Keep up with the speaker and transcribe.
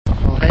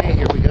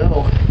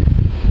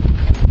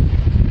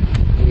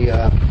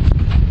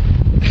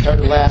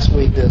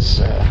with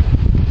this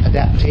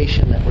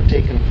adaptation that we're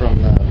taking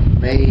from the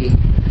May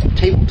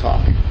Table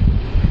Talk.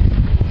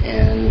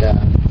 And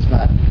it's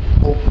about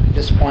hope,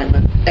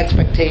 disappointment,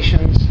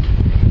 expectations.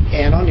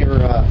 And on your,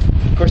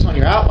 of course, on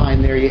your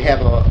outline there, you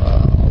have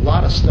a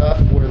lot of stuff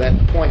where that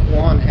point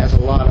 1 has a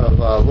lot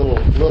of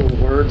little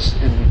words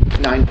in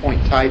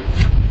 9-point type.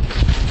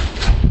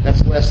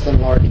 That's less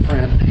than large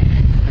print.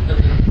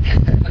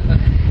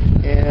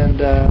 And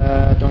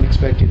don't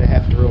expect you to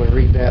have to really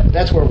read that. But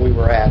that's where we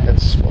were at.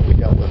 That's what we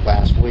dealt with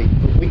last week.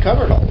 We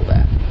covered all of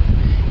that.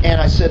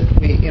 And I said,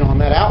 on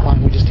that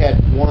outline, we just had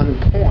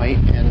 1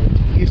 point. And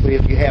usually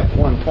if you have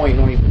 1 point, you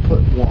don't even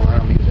put 1.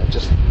 I mean, that's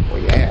just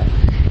what you have.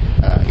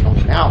 You don't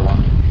even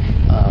outline.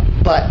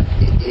 But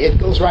it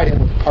goes right in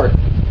with part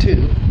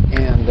 2.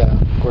 And,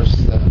 of course,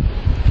 the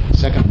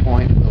second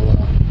point we'll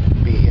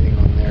be hitting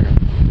on there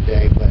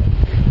today. But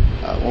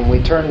when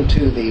we turn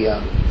to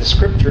the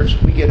Scriptures,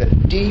 we get a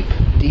deep,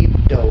 deep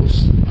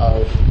dose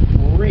of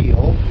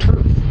real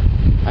truth.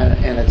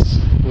 And it's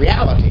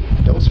reality,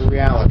 a dose of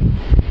reality.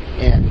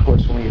 And, of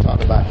course, when you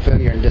talk about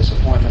failure and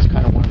disappointment, it's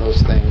kind of one of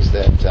those things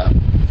that I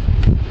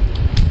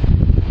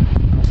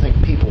don't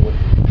think people would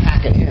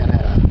pack it in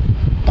at a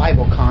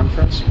Bible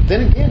conference.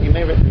 Then again, you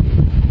may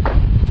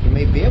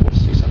be able to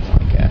see something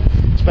like that,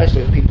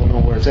 especially if people know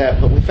where it's at.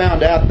 But we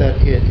found out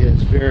that it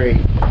is very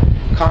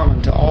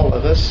common to all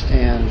of us,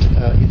 and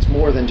it's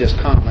more than just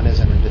common,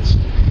 isn't it?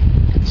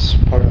 It's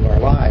part of our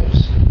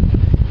lives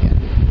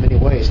in many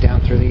ways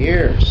down through the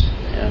years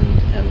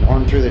and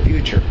on through the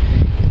future.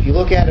 If you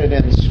look at it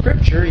in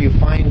Scripture, you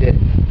find it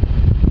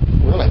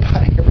really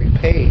about every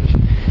page.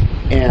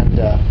 And,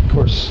 of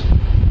course,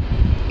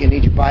 you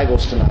need your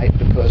Bibles tonight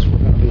because we're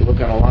going to be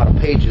looking at a lot of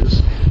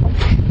pages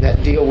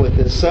that deal with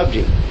this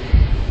subject.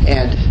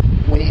 And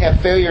when you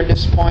have failure and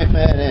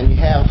disappointment and you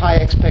have high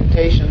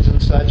expectations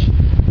and such,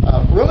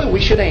 really we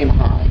should aim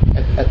high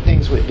at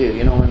things we do,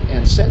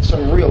 and set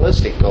some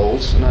realistic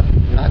goals, not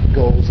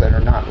goals that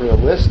are not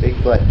realistic,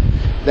 but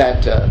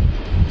that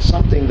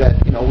something that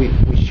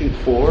we shoot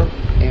for.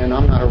 And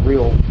I'm not a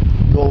real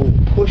goal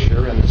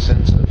pusher in the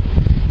sense of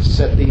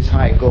set these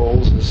high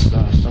goals as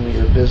some of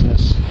your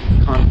business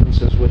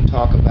conferences would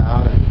talk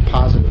about, and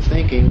positive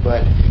thinking,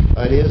 but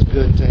it is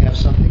good to have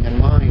something in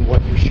mind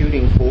what you're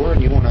shooting for,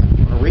 and you want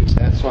to reach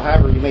that. So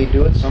however you may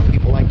do it, some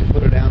people like to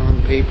put it down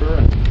on paper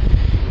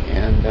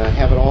and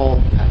have it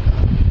all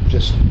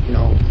just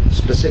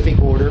specific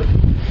order,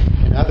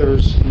 and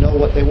others know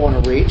what they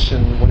want to reach,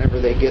 and whenever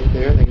they get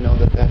there, they know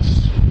that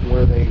that's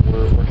where they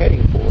were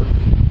heading for.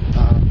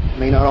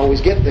 May not always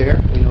get there,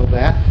 we know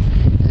that,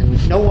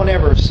 and no one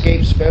ever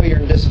escapes failure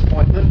and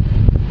disappointment.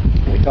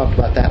 We talked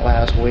about that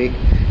last week,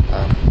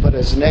 but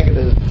as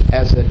negative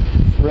as it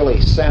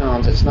really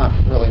sounds, it's not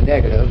really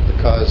negative,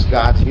 because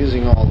God's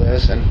using all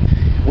this, and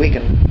we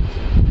can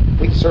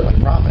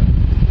certainly profit.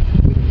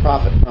 We can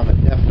profit from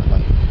it,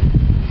 definitely.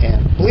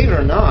 And believe it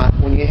or not,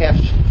 when you have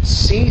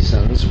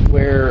seasons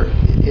where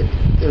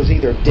there's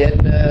either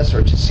deadness,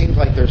 or it just seems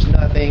like there's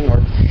nothing,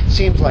 or it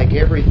seems like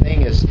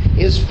everything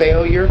is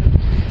failure,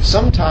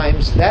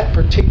 sometimes that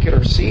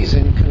particular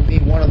season can be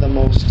one of the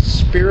most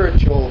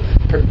spiritual,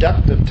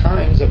 productive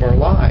times of our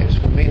lives.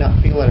 We may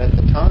not feel it at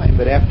the time,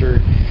 but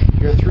after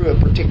you're through a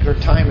particular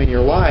time in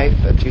your life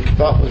that you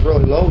thought was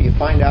really low, you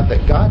find out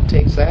that God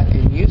takes that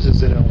and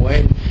uses it in a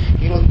way.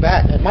 You look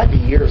back, and it might be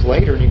years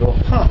later, and you go,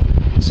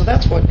 so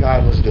that's what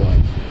God was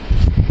doing.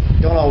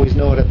 You don't always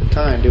know it at the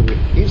time, do we?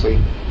 Usually,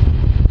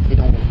 you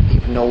don't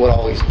even know what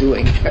all He's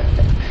doing.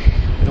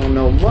 You don't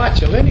know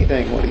much of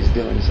anything what He's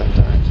doing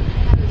sometimes.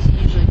 How does He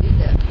usually do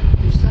that?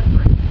 Through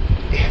suffering.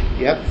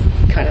 Yep,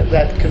 kind of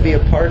that can be a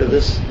part of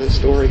this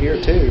story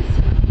here too.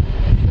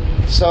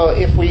 So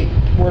if we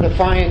were to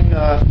find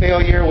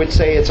failure, we'd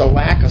say it's a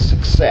lack of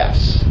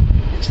success.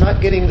 It's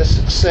not getting the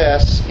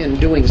success in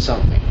doing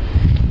something.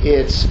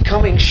 It's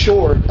coming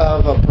short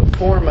of a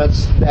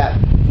performance that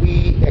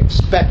we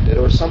expected,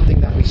 or something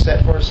that we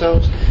set for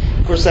ourselves.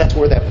 Of course, that's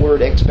where that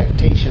word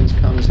expectations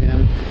comes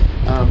in.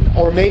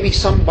 Or maybe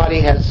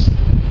somebody else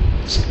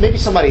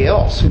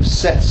who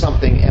set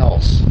something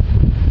else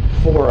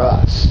for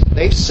us.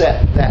 They've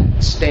set that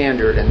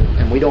standard,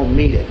 and we don't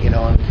meet it,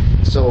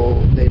 and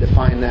so they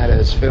define that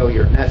as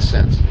failure in that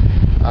sense.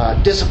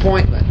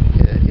 Disappointment.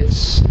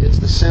 It's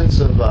the sense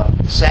of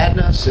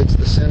sadness. It's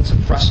the sense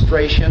of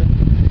frustration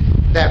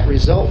that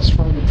results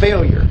from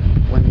failure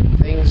when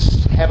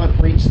things haven't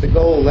reached the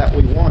goal that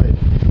we wanted.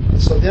 And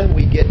so then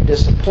we get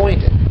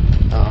disappointed.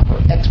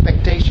 Our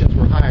expectations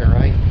were higher,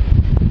 right?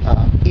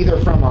 Either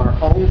from our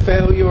own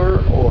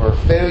failure or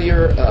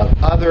failure of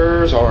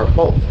others, or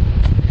both.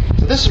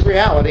 So this is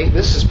reality.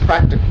 This is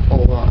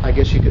practical, I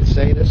guess you could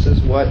say. This is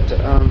what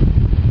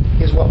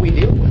we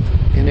deal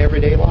with in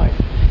everyday life,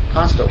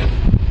 constantly,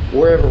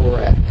 wherever we're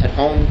at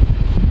home,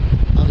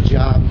 on the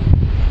job.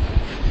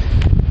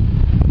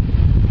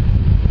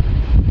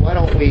 Why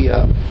don't we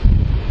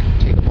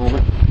take a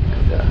moment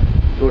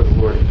and go to the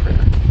Lord in prayer.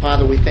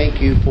 Father, we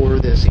thank you for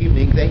this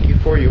evening. Thank you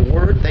for your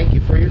word. Thank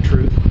you for your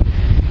truth.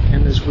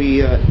 And as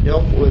we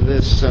delve with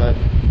this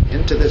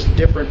into this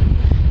different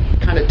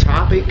kind kind of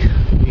topic,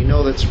 we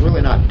know that's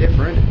really not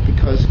different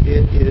because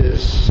it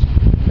is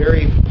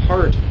very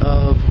part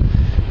of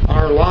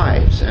our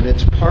lives, and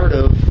it's part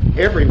of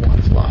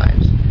everyone's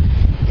lives.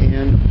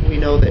 And we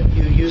know that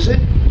you use it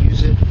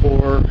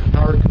for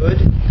our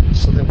good,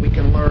 so that we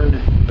can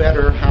learn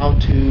better how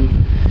to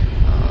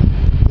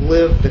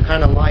live the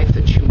kind of life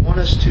that you want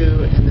us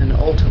to, and then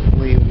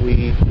ultimately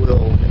we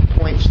will. It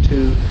points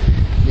to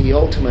the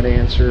ultimate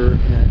answer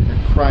in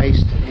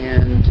Christ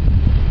and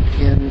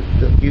in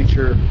the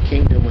future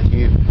kingdom with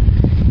you.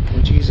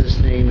 In Jesus'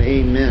 name,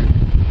 amen.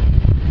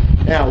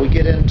 Now we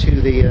get into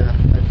the,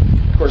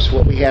 of course,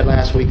 what we had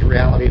last week, the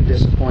reality of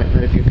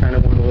disappointment. If you kind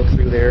of want to look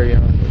through there,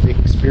 the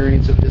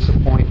experience of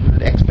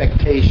disappointment,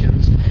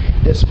 expectations,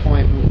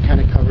 disappointment. We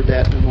kind of covered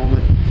that in a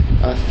moment.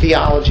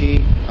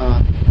 Theology.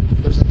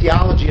 There's a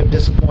theology of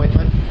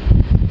disappointment.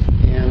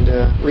 And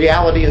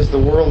reality is the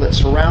world that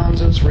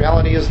surrounds us.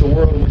 Reality is the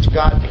world in which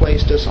God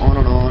placed us, on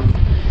and on.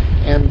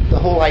 And the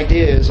whole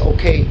idea is,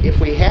 okay, if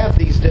we have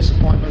these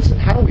disappointments, then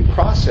how do we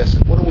process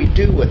it? What do we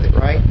do with it,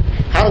 right?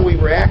 How do we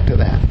react to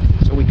that?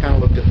 So we kind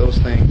of looked at those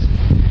things.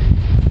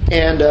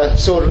 And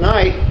so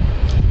tonight,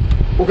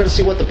 we're going to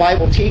see what the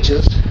Bible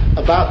teaches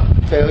about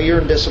failure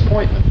and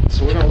disappointment.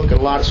 So we're going to look at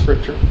a lot of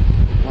Scripture,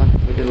 like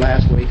we did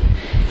last week.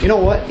 You know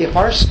what? If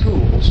our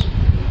schools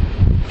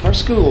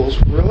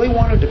really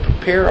wanted to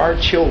prepare our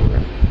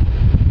children,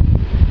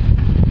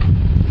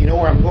 you know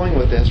where I'm going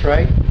with this,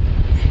 right?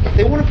 If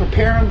they want to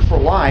prepare them for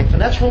life,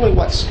 and that's really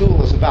what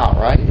school is about,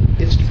 right?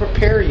 It's to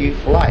prepare you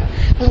for life.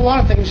 There's a lot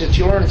of things that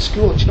you learn in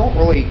school that you don't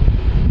really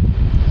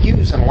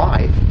use in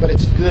life, but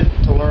it's good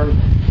to learn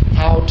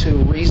how to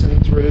reason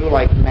through,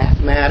 like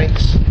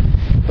mathematics.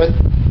 But,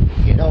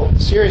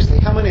 seriously,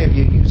 how many of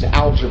you use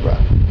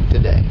algebra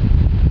today?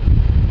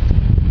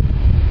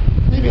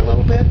 Maybe a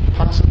little bit,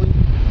 possibly.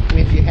 I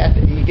mean, if you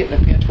get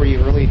in a pinch where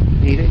you really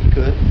need it, you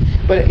could.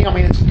 But,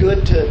 it's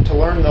good to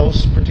learn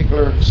those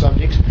particular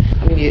subjects.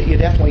 I mean, you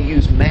definitely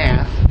use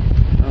math.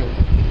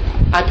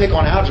 I pick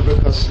on algebra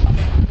because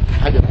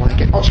I didn't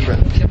like algebra.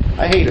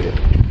 I hated it.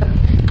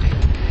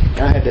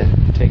 And I had to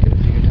take it a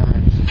few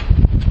times.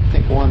 I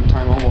think one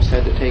time I almost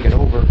had to take it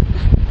over.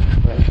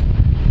 But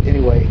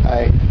anyway,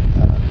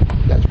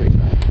 that's the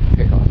reason I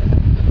pick on that.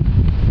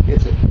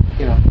 It's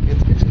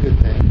a good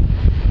thing.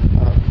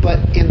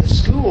 But in the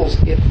schools,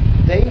 if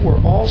they were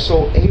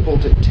also able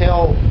to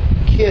tell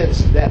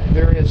kids that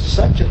there is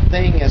such a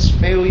thing as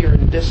failure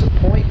and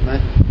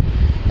disappointment,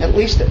 at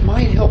least it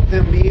might help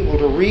them be able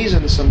to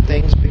reason some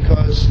things,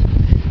 because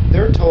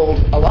they're told,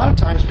 a lot of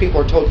times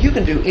people are told, you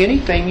can do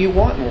anything you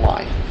want in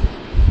life.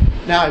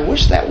 Now, I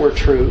wish that were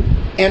true,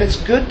 and it's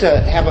good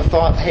to have a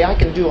thought, hey, I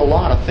can do a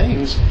lot of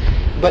things,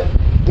 but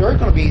there are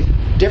going to be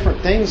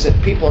different things that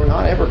people are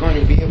not ever going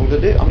to be able to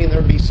do. I mean, there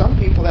would be some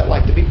people that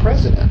like to be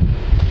president.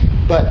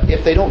 But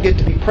if they don't get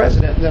to be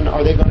president, then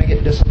are they going to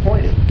get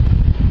disappointed?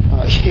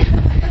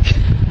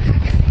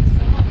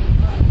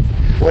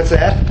 What's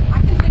that?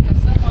 I can think of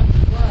someone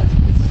who was.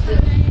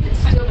 It's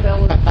still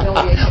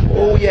humiliating.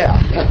 Oh,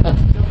 yeah.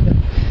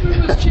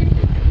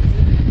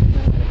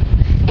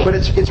 But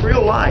it's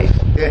real life,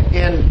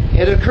 and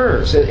it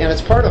occurs, and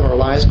it's part of our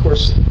lives. Of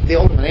course, the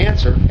ultimate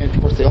answer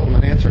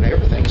to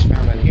everything is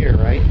found in here,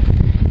 right?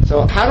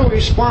 So how do we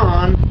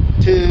respond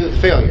to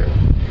failure?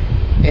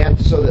 And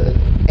so the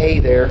A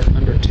there,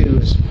 under 2,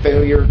 is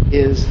failure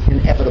is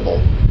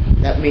inevitable.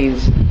 That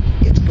means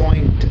it's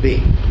going to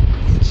be.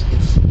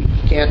 You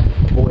can't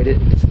avoid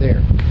it. It's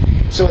there.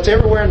 So it's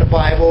everywhere in the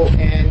Bible,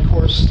 and of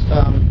course,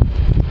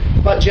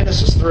 about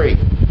Genesis 3.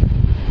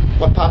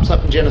 What pops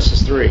up in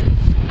Genesis 3?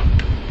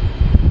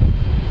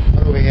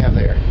 What do we have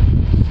there?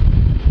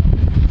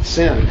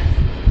 Sin.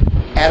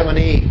 Adam and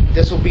Eve.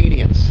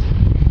 Disobedience.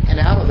 And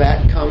out of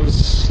that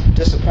comes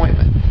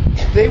disappointment.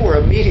 They were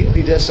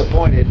immediately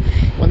disappointed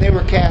when they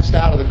were cast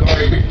out of the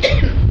garden.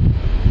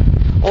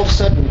 All of a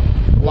sudden,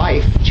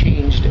 life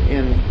changed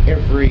in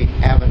every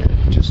avenue.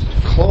 Just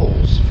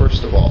clothes,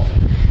 first of all.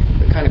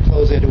 The kind of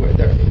clothes they had to wear.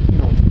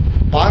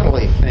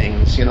 Bodily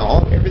things,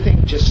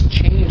 everything just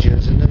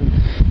changes. And then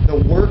the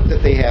work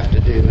that they have to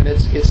do. And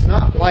it's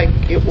not like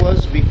it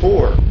was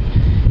before.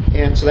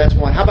 And so that's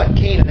one. How about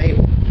Cain and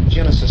Abel?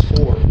 Genesis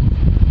 4.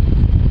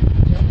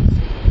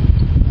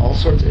 All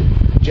sorts of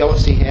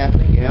jealousy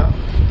happening, yeah.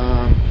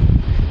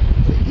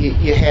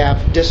 You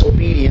have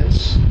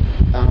disobedience.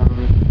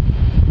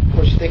 Of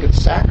course, you think of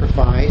the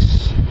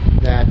sacrifice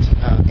that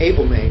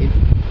Abel made,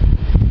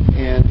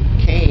 and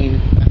Cain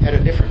had a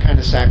different kind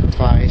of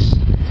sacrifice.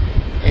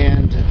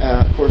 And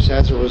of course,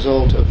 as a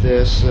result of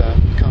this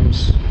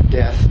comes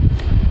death,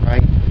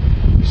 right?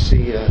 You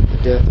see the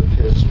death of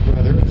his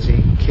brother as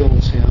he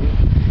kills him,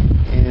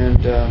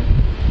 and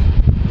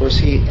of course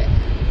he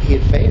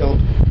had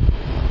failed.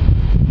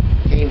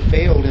 Cain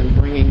failed in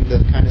bringing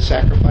the kind of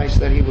sacrifice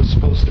that he was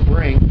supposed to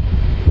bring,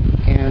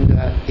 and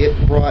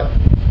it brought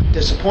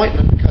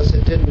disappointment because he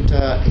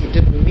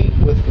didn't meet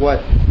with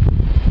what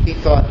he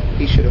thought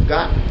he should have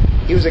gotten.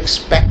 He was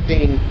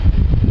expecting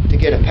to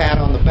get a pat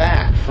on the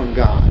back from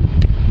God,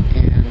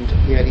 and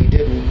yet he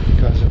didn't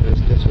because of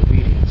his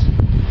disobedience.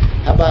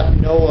 How about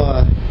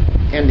Noah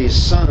and his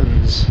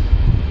sons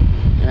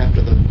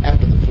after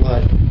the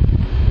flood?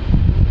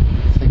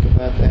 Think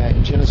about that.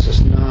 In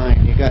Genesis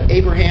 9, you got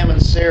Abraham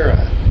and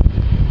Sarah.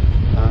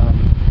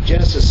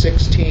 Genesis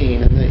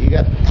 16, and then you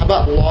got, how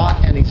about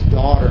Lot and his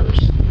daughters?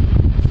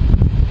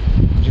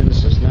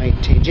 Genesis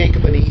 19.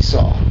 Jacob and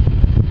Esau.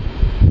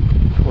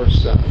 Of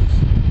course,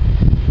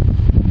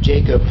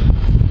 Jacob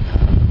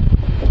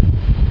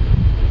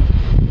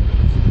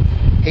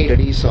hated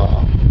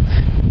Esau.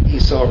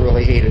 Esau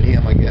really hated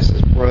him, I guess,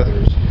 as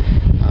brothers.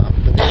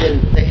 But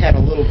they had a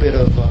little bit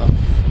of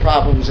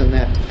problems in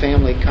that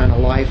family kind of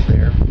life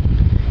there.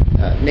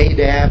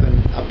 Nadab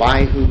and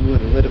Abihu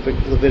in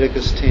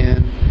Leviticus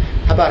 10.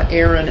 How about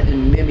Aaron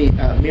and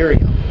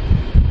Miriam?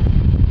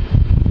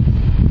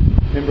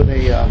 Remember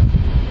they,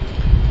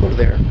 go to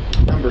there,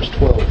 Numbers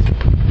 12.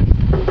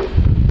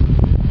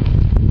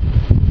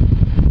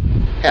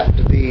 Happened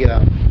to be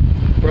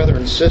brother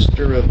and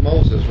sister of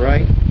Moses,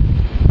 right?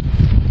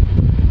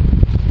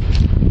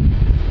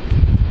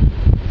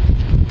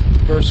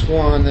 Verse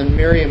 1, then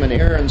Miriam and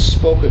Aaron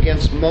spoke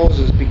against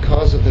Moses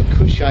because of the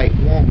Cushite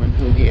woman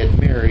whom he had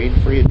married,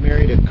 for he had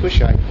married a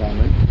Cushite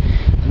woman.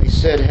 And they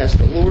said, has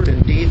the Lord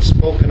indeed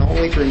spoken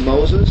only through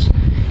Moses?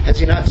 Has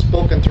he not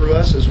spoken through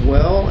us as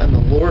well? And the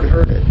Lord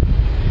heard it.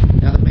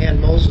 Now the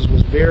man Moses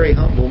was very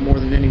humble, more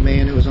than any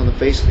man who was on the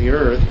face of the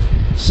earth.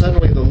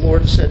 Suddenly the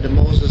Lord said to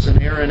Moses and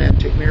Aaron and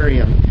to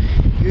Miriam,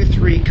 you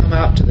three come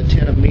out to the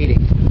tent of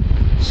meeting.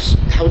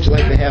 How would you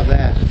like to have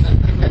that?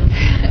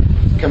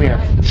 Come here.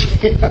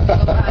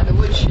 Behind the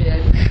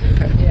woodshed.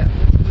 Yeah,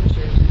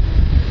 woodshed.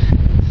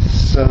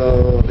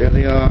 So there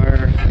they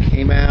are. They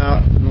came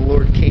out, and the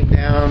Lord came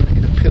down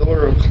in a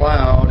pillar of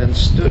cloud and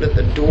stood at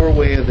the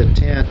doorway of the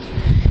tent.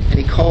 And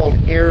he called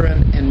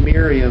Aaron and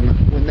Miriam.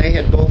 When they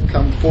had both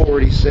come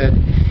forward, he said,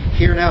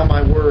 hear now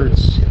my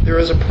words. If there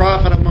is a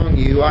prophet among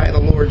you, I, the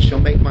Lord, shall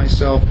make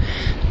myself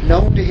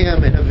known to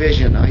him in a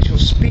vision. I shall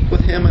speak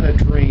with him in a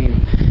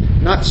dream.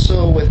 Not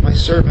so with my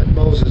servant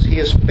Moses. He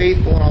is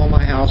faithful in all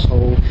my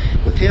household.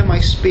 With him I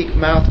speak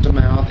mouth to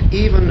mouth,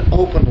 even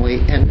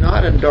openly, and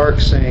not in dark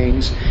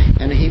sayings,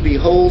 and he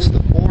beholds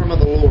the form of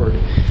the Lord.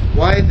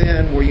 Why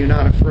then were you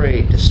not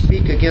afraid to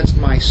speak against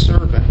my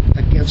servant,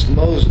 against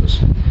Moses?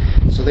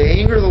 So the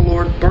anger of the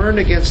Lord burned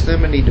against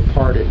them, and he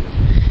departed.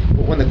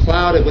 But when the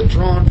cloud had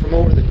withdrawn from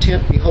over the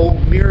tent,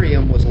 behold,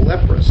 Miriam was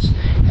leprous,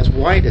 as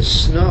white as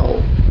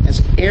snow.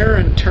 As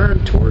Aaron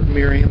turned toward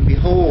Miriam,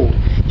 behold,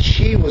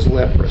 she was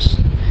leprous.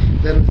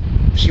 Then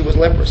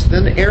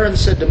Aaron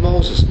said to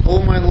Moses,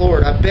 O my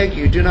Lord, I beg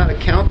you, do not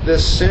account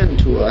this sin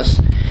to us,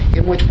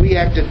 in which we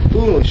acted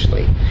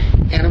foolishly,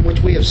 and in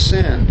which we have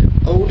sinned.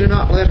 Oh, do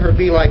not let her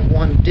be like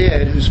one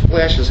dead, whose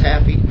flesh is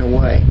half eaten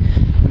away,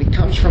 when he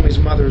comes from his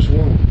mother's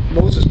womb.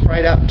 Moses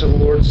cried out to the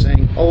Lord,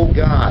 saying, O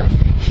God,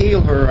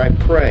 heal her, I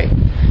pray.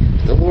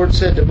 The Lord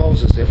said to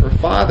Moses, if her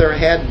father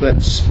had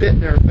but spit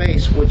in her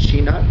face, would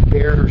she not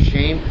bear her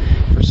shame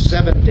for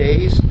 7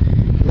 days?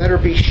 Let her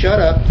be shut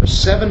up for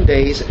 7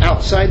 days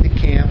outside the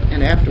camp,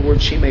 and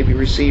afterwards she may be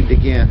received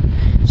again.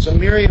 So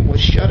Miriam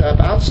was shut up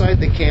outside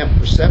the camp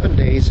for 7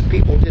 days. The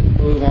people didn't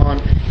move on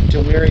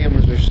until Miriam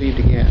was received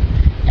again.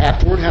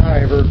 Afterward,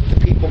 however, the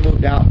people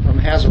moved out from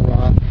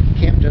Hazeroth,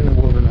 camped in the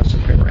wilderness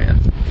of Paran.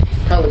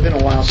 Probably been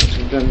a while since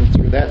we've been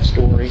through that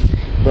story,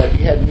 but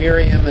you had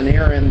Miriam and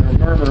Aaron, they're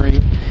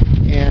murmuring,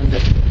 and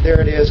there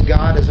it is.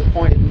 God has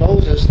appointed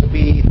Moses to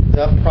be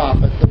the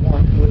prophet, the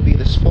one who would be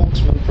the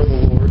spokesman for the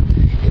Lord.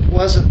 It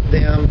wasn't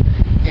them,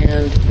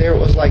 and there it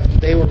was like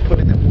they were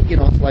putting it,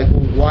 it's like,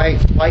 well, why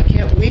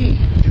can't we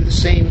do the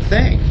same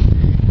thing?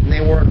 And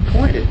they weren't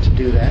appointed to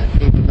do that,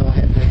 even though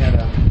they had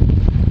a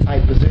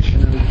high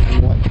position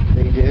in what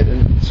they did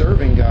in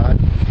serving God.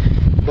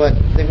 But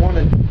they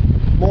wanted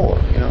more.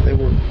 They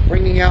were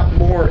bringing out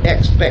more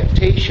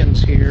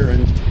expectations here,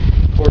 and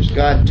of course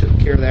God took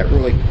care of that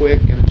really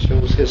quick, and it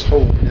shows His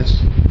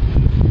holiness.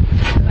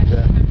 And,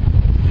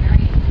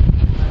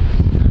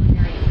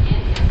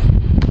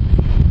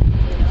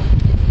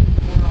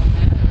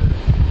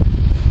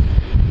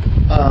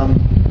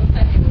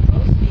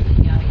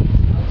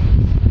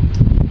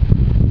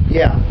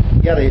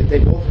 yeah, they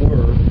both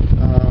were.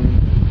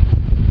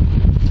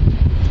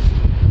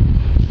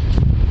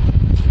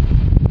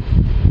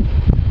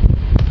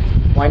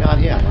 Why not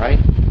him, right?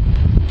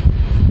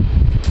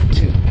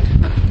 Two.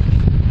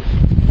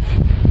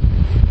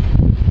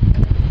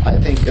 I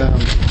think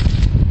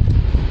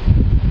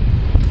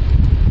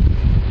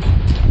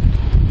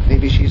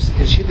maybe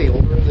is she the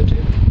older of the two?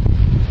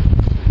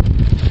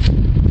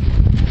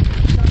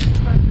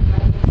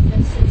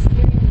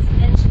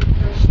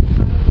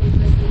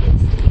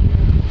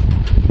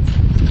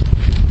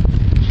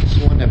 She's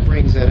the one that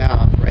brings it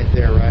out right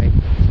there, right?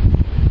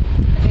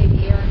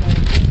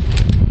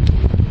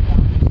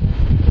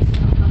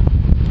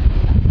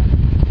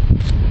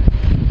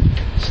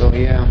 So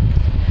yeah.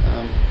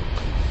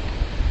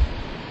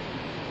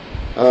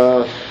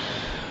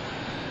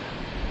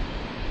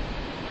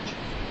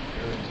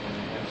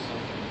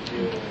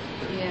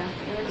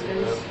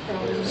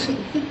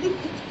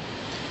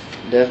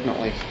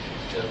 Definitely.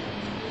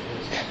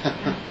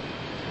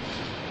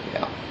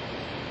 Yeah.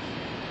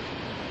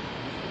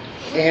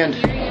 And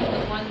Miriam,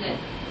 the one that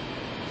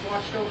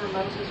watched over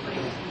Moses when he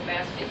was in the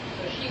basket,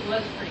 so she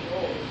was pretty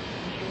old.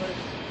 She was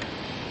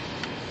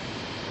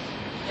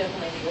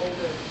definitely the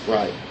older.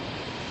 right.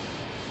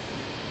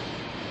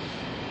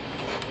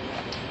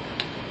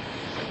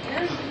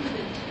 Aaron wouldn't have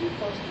been too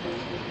close to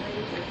Moses, maybe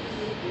he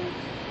would have been.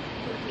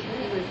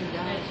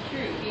 That's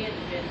true, he had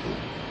been.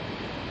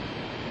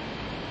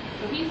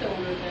 So he's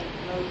older than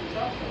Moses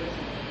also,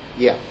 isn't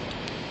he? Yeah.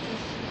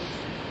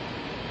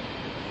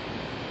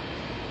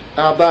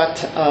 But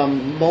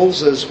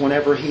Moses,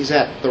 whenever he's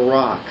at the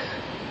rock,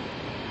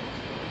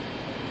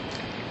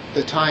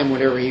 the time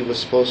whenever he was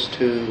supposed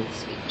to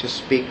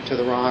speak to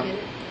the rock,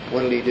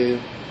 what did he do?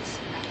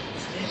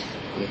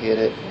 He hit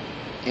it.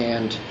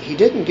 And he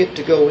didn't get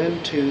to go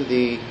into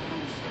the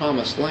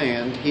promised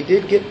land. He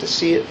did get to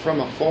see it from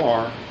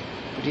afar,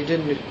 but he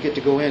didn't get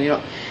to go in.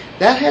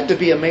 That had to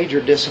be a major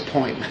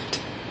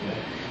disappointment.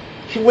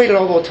 He waited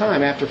all the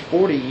time after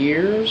 40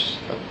 years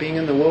of being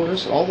in the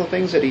wilderness, all the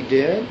things that he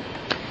did.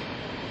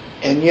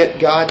 And yet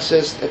God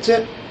says, that's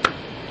it.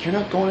 You're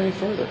not going any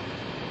further.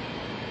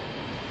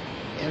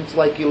 And it's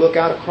like you look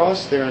out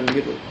across there and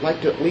you'd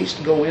like to at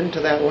least go into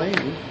that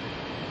land.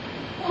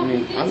 Well,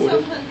 he did I would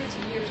some have. hundreds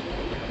of years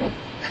later.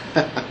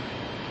 No,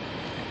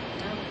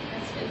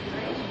 that's good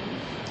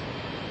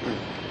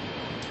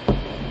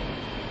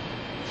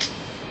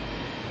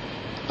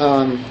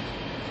great.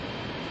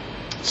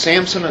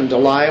 Samson and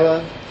Delilah,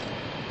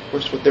 of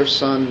course, with their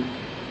son,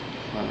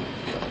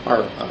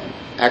 are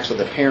actually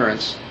the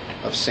parents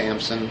of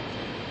Samson.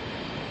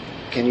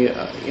 Can you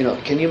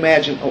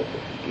imagine?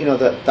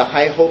 The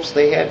high hopes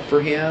they had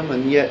for him,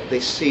 and yet they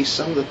see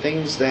some of the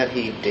things that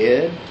he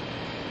did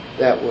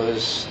that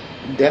was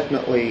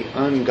definitely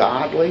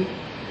ungodly.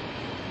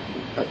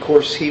 Of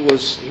course, he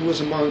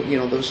was among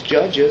those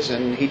judges,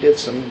 and he did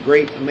some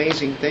great,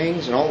 amazing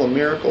things, and all the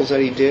miracles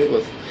that he did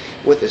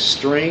with his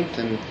strength,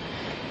 and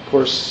of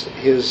course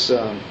his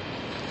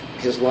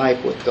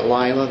life with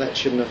Delilah, that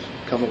shouldn't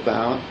have come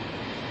about.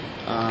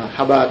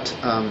 How about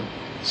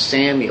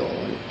Samuel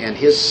and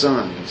his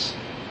sons?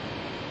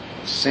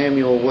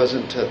 Samuel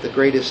wasn't the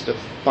greatest of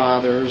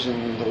fathers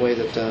in the way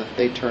that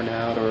they turn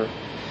out. Or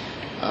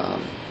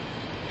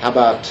how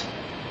about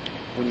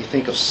when you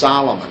think of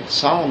Solomon?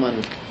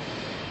 Solomon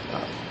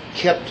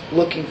kept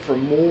looking for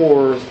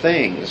more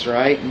things,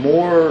 right?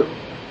 More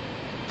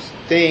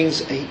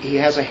things. He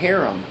has a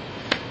harem.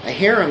 A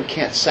harem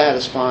can't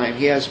satisfy him.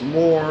 He has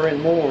more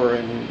and more,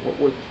 and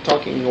we're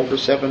talking over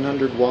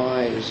 700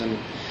 wives, and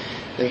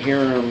the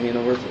harem,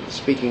 we're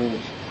speaking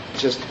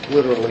just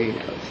literally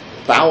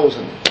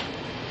 1,000.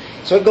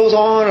 So it goes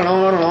on and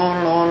on and on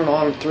and on and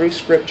on through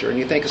Scripture, and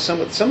you think of some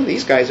of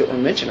these guys that we're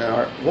mentioning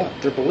are what?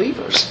 They're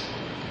believers.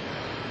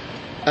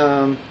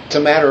 It's a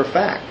matter of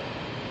fact.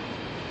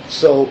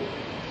 So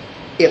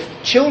if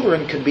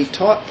children could be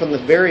taught from the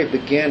very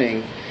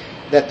beginning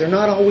that they're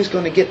not always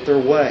going to get their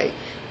way,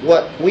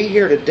 what we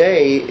hear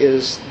today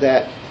is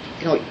that,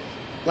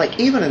 like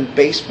even in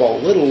baseball,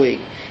 Little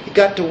League, it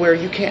got to where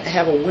you can't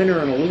have a winner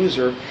and a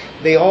loser.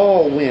 They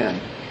all win.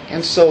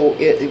 And so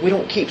we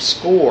don't keep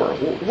score.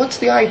 What's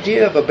the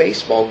idea of a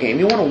baseball game?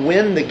 You want to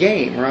win the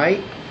game,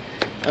 right?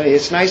 I mean,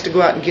 it's nice to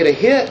go out and get a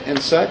hit and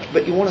such,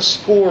 but you want to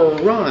score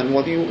a run.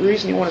 Well, the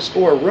reason you want to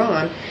score a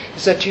run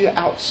is that you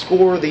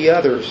outscore the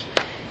others.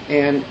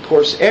 And, of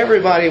course,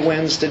 everybody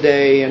wins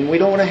today, and we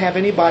don't want to have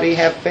anybody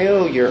have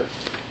failure.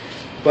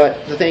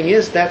 But the thing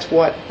is, that's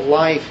what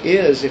life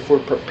is. If we're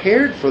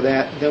prepared for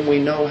that, then we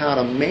know how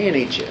to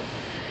manage it.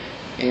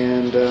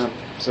 And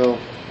so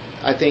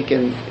I think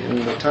in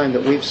the time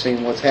that we've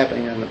seen what's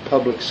happening in the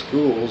public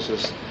schools,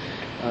 is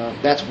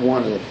that's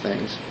one of the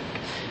things.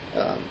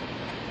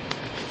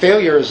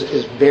 Failure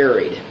is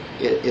varied.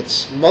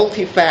 It's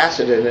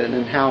multifaceted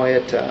in how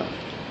it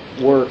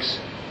works.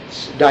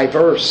 It's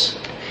diverse.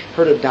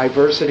 Heard of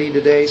diversity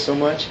today so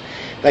much?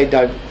 The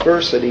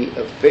diversity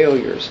of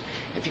failures.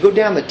 If you go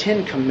down the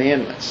 10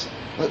 Commandments,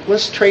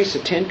 let's trace the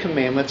 10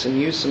 Commandments and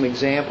use some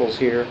examples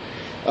here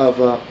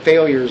of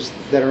failures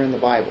that are in the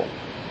Bible.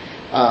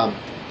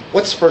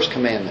 What's the first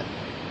commandment?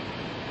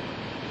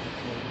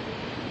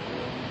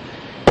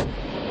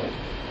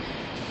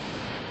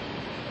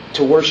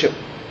 To worship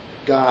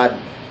God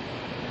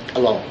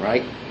alone,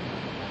 right?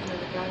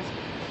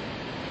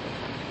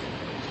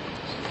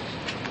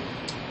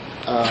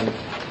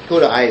 Go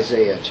to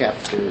Isaiah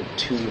chapter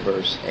 2,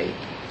 verse 8.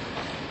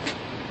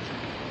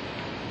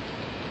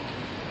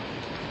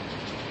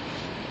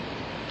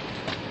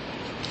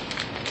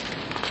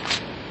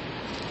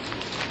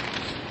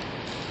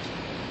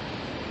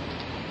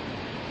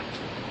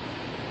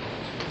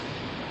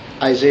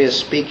 Isaiah is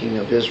speaking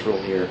of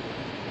Israel here.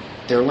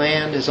 Their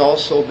land has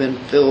also been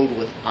filled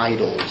with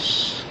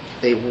idols.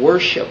 They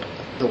worship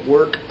the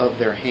work of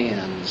their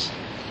hands,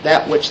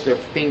 that which their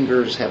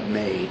fingers have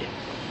made.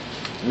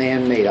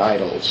 Man-made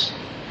idols.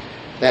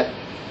 That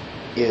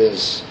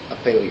is a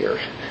failure.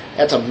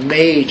 That's a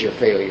major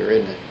failure,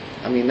 isn't it?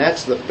 I mean,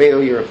 that's the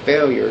failure of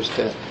failures,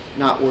 to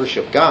not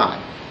worship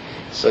God.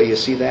 So you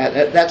see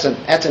that's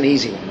an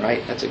easy one,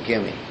 right? That's a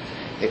gimme.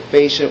 They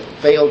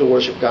failed to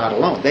worship God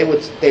alone. They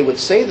would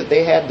say that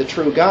they had the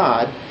true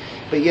God,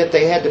 but yet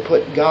they had to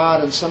put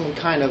God in some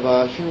kind of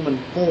a human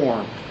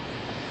form.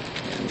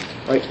 And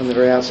right from the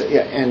very outset,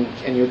 yeah.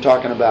 And you're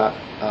talking about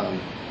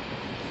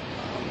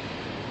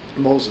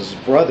Moses'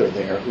 brother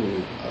there,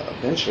 who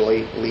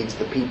eventually leads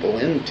the people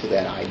into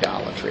that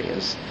idolatry,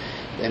 as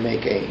they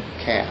make a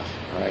calf,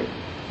 right?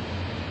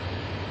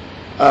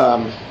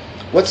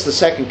 What's the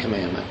second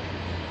commandment?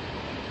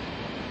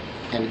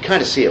 And you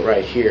kind of see it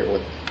right here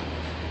with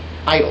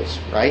idols,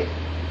 right?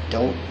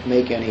 Don't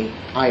make any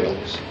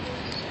idols.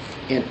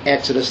 In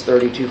Exodus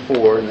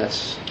 32:4, and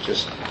that's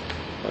just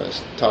what I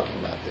was talking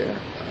about there.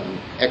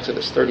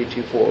 Exodus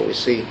 32:4, we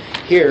see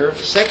here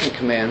the second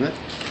commandment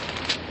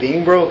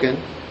being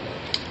broken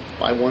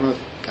by one of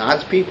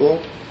God's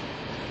people.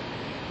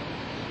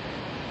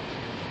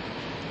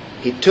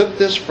 He took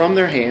this from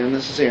their hand,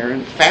 this is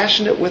Aaron,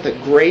 fashioned it with a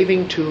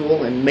graving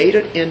tool, and made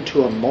it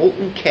into a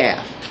molten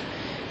calf.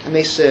 And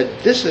they said,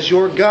 "This is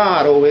your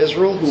God, O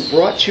Israel, who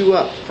brought you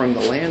up from the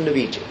land of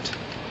Egypt."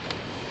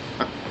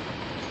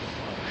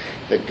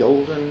 The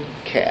golden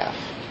calf.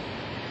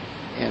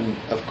 And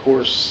of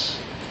course,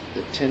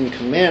 the Ten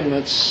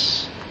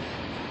Commandments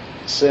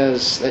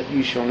says that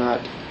you shall not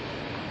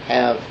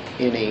have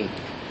any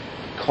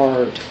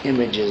carved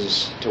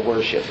images to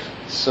worship.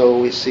 So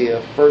we see a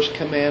first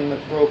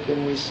commandment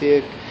broken. We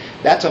see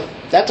that's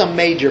a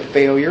major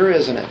failure,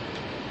 isn't it?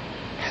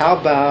 How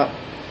about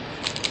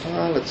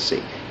let's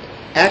see.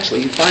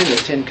 Actually, you find the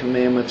Ten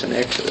Commandments in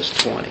Exodus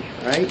 20,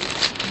 right?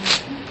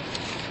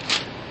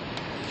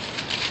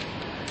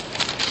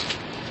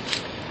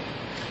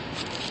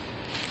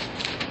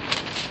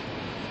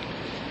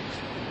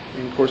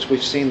 And of course,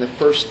 we've seen the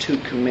first two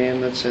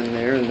commandments in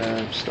there,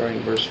 and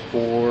starting verse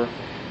 4.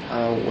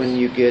 When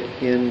you get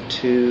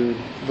into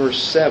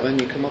verse 7,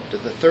 you come up to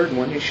the third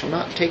one. You shall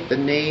not take the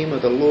name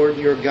of the Lord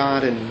your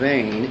God in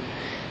vain,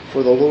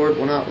 for the Lord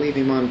will not leave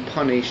him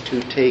unpunished who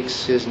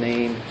takes his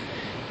name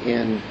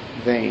in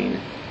vain.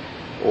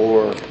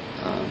 Or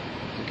I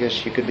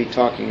guess you could be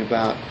talking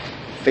about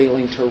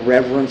failing to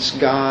reverence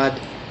God,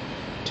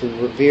 to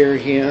revere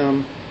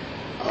him.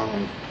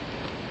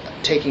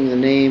 Taking the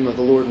name of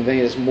the Lord in vain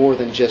is more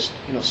than just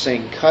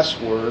saying cuss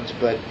words,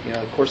 but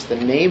of course the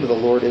name of the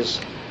Lord is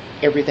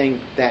everything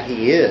that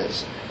he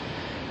is.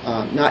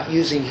 Not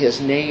using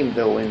his name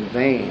though in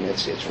vain.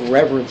 It's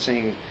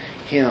reverencing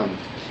him.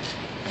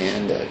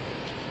 And of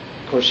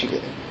course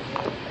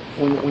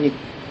when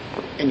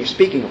you're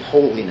speaking of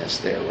holiness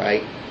there,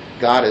 right?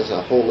 God is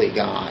a holy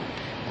God.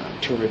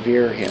 To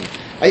revere him.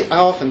 I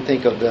often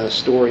think of the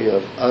story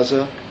of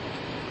Uzzah.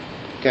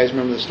 You guys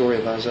remember the story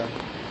of Uzzah?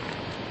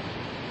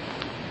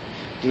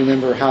 Do you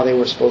remember how they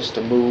were supposed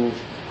to move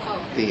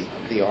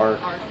the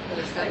ark?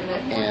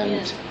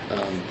 And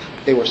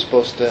they were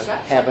supposed to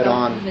have it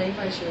on,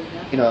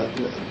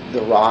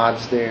 the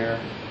rods there,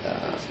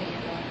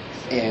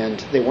 and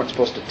they weren't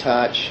supposed to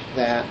touch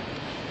that.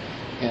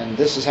 And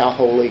this is how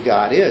holy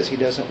God is. He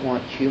doesn't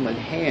want human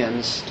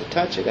hands to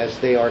touch it, as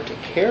they are to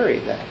carry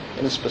that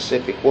in a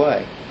specific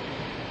way.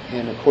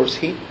 And of course,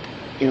 it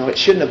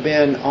shouldn't have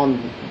been on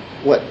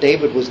what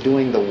David was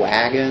doing, the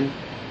wagon,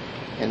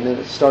 and then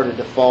it started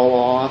to fall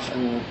off,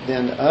 and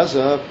then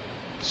Uzzah,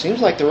 seems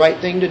like the right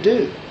thing to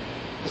do.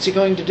 What's he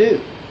going to do?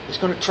 He's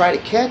going to try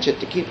to catch it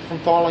to keep it from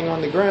falling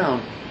on the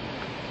ground.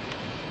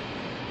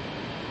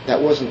 That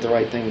wasn't the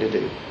right thing to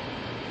do.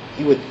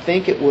 You would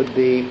think it would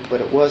be,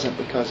 but it wasn't,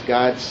 because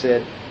God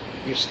said,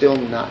 you're still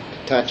not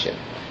to touch it.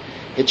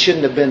 It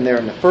shouldn't have been there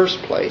in the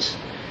first place.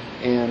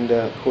 And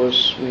of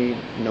course, we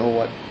know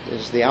what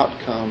is the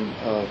outcome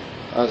of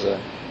Uzzah.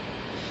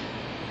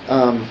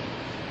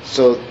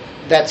 So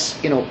that's,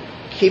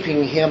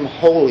 keeping him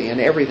holy in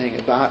everything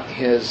about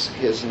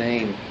his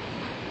name,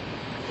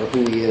 for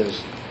who he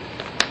is.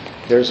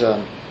 There's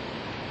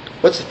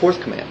what's the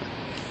fourth commandment?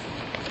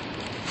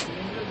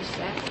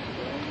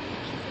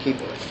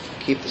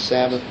 Keep the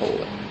Sabbath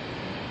holy.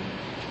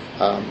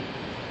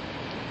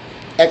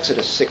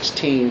 Exodus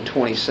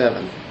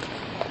 16:27.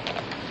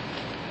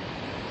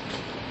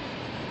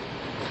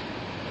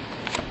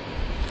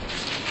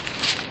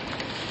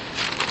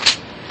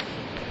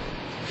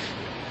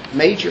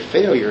 Major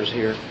failures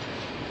here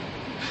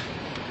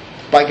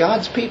by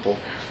God's people.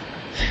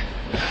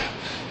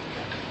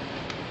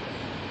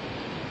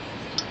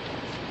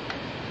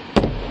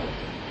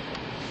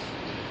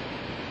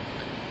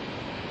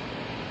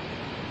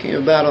 Came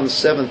about on the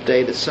seventh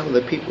day that some of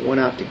the people went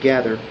out to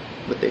gather,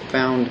 but they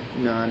found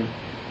none.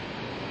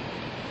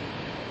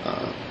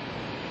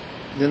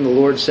 Then the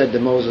Lord said to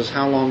Moses,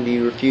 "How long do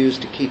you refuse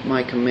to keep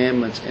my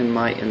commandments and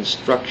my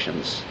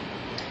instructions?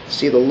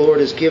 See, the Lord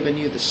has given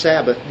you the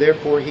Sabbath,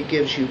 therefore he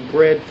gives you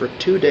bread for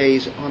 2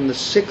 days. On the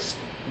 6th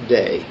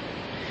day,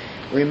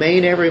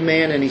 remain every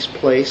man in his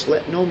place.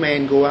 Let no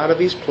man go out of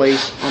his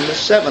place on the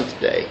 7th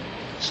day."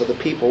 So the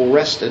people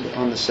rested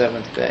on the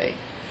 7th day.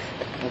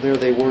 Well, there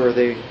they were.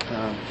 The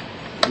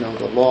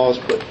laws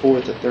put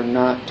forth that they're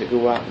not to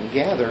go out and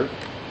gather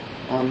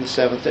on the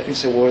seventh day. You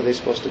say, what are they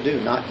supposed to do?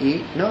 Not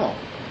eat? No.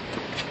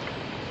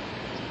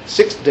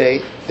 Sixth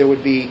day, there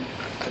would be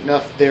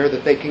enough there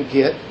that they can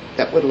get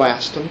that would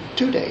last them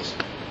 2 days.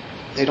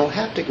 They don't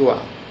have to go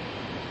out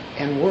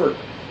and work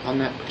on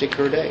that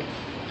particular day.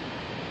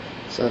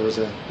 So it was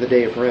the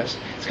day of rest.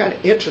 It's kind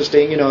of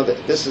interesting,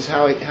 that this is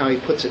how he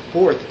puts it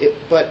forth.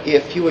 But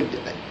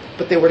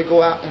they were to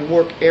go out and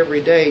work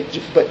every day,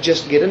 but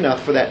just get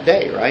enough for that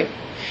day, right?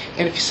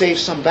 And if you save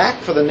some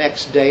back for the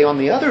next day, on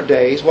the other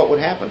days, what would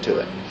happen to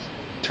it?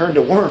 Turn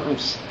to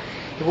worms.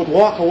 It would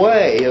walk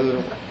away.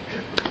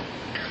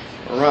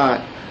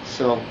 Right.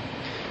 So,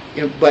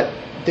 but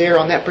there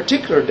on that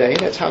particular day,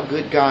 that's how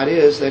good God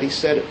is, that He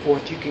set it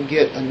forth. You can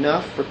get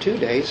enough for 2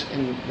 days,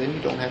 and then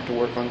you don't have to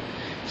work on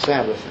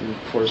Sabbath. And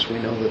of course, we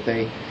know that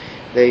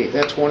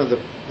that's one of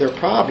their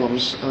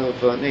problems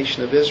of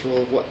nation of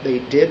Israel, what they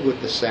did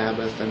with the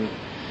Sabbath, and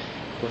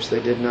of course they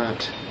did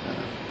not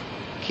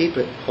keep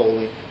it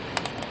holy.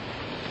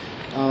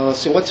 Let's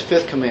see, what's the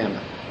fifth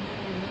commandment?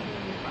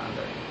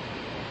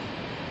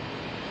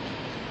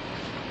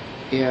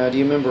 Yeah, do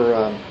you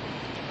remember?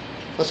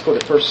 Let's go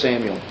to 1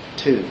 Samuel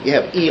 2. You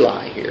have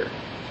Eli here.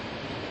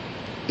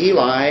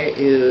 Eli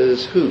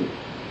is who?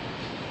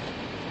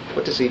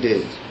 What does he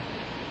do?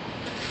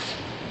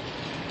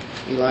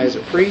 Eli is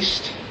a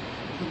priest.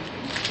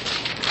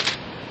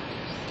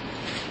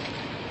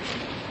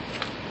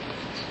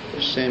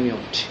 Samuel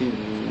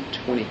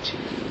 2:22.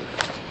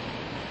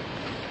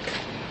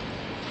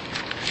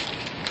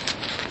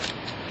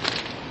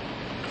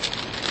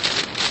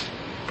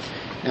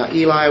 Now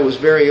Eli was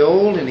very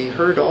old, and he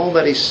heard all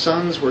that his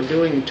sons were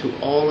doing to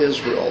all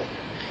Israel,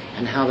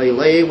 and how they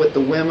lay with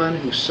the women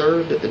who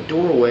served at the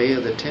doorway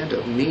of the tent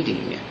of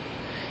meeting.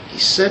 He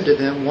said to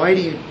them, "Why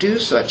do you do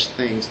such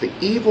things, the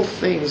evil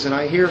things that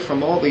I hear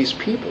from all these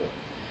people?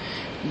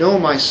 No,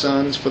 my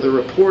sons, for the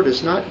report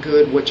is not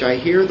good which I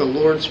hear the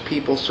Lord's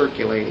people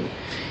circulating.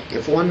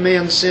 If one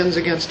man sins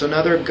against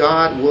another,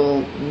 God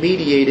will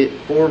mediate it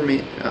for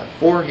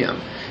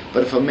him.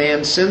 But if a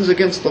man sins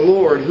against the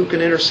Lord, who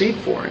can intercede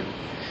for him?"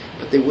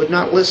 But they would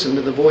not listen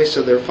to the voice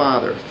of their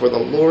father, for the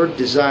Lord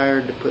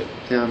desired to put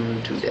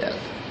them to death.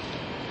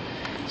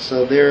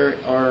 So there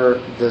are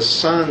the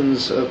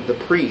sons of the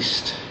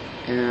priest,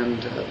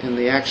 and in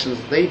the actions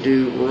they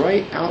do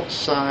right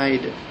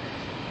outside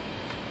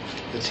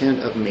the tent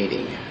of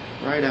meeting.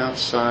 Right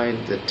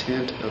outside the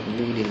tent of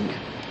meeting.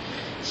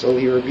 So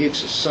he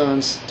rebukes his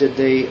sons. Did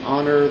they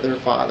honor their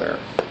father?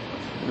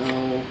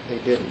 No, they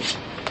didn't.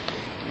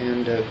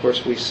 And of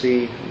course we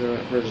see the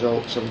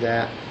results of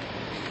that.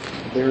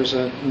 There's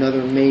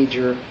another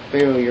major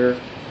failure.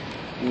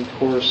 And of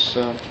course,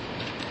 I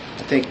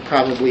think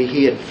probably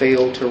he had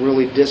failed to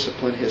really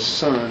discipline his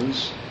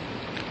sons.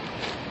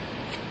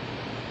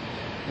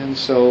 And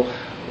so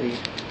he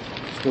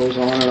goes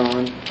on and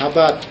on. How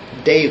about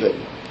David,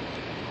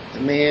 the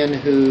man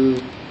who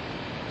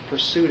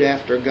pursued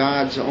after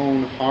God's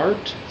own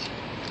heart?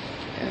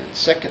 And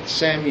 2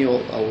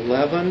 Samuel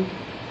 11.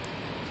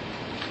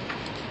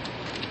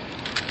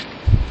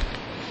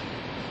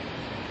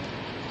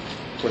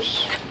 Of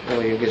course,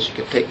 really, I guess you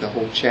could take the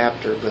whole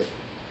chapter, but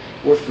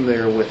we're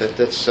familiar with it.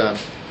 That's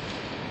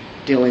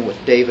dealing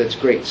with David's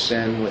great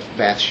sin with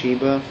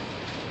Bathsheba.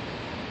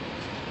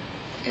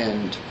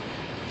 And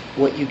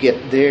what you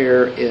get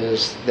there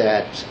is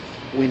that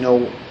we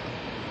know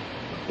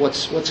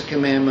what's a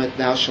commandment: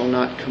 thou shalt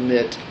not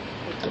commit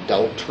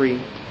adultery.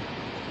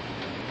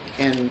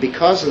 And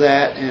because of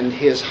that, and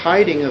his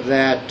hiding of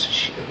that,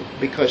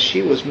 because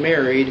she was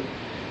married,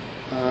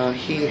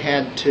 he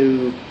had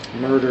to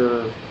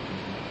murder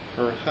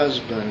her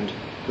husband,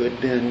 who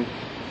had been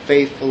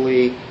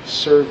faithfully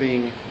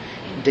serving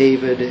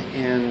David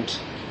and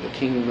the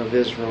kingdom of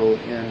Israel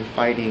in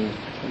fighting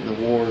in the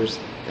wars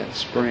that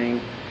spring.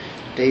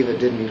 David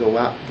didn't go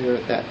out there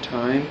at that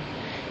time,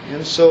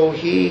 and so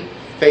he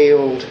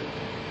failed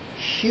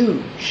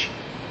huge,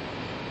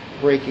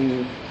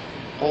 breaking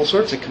all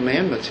sorts of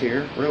commandments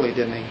here, really,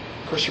 didn't he?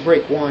 Of course, you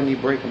break one, you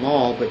break them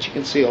all, but you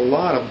can see a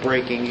lot of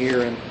breaking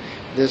here in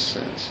this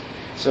sense.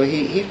 So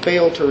he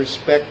failed to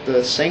respect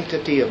the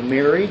sanctity of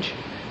marriage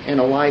and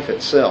a life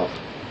itself.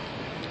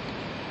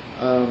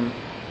 I'll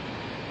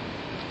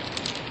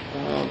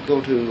go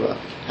to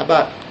how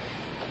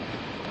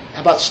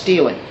about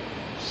stealing?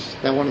 Is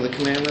that one of the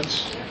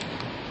commandments?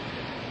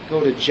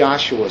 Go to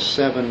Joshua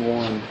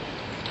 7:1.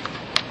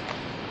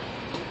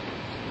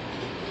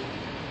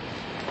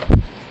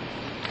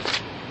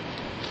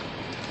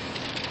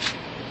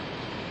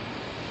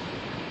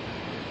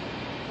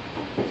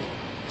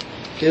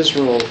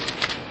 Israel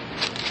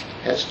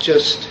has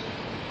just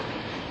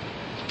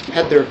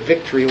had their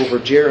victory over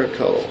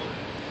Jericho.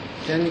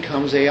 Then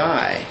comes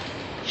Ai.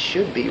 It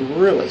should be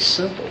really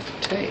simple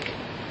to take.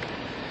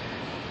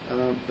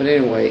 But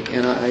anyway,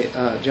 in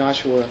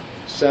Joshua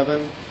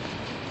 7,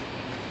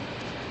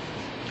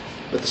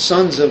 but the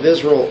sons of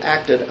Israel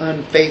acted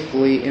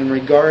unfaithfully in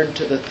regard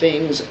to the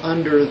things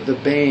under the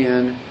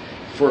ban.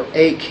 For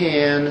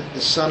Achan,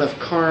 the son of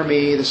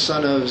Carmi, the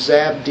son of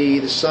Zabdi,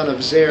 the son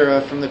of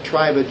Zerah, from the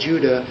tribe of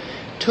Judah,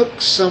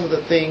 took some of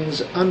the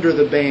things under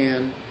the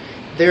ban.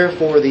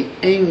 Therefore the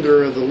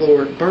anger of the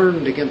Lord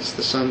burned against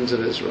the sons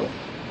of Israel.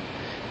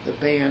 The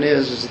ban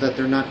is that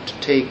they're not to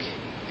take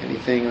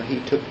anything.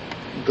 He took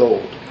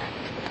gold.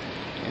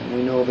 And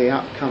we know the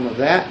outcome of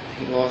that.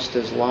 He lost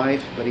his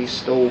life, but he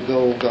stole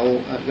gold.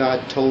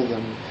 God told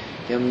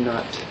him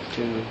not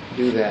to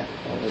do that,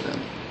 all of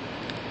them.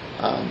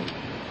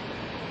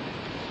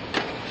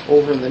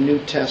 Over in the New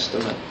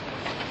Testament,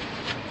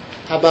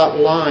 how about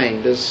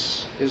lying?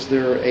 Is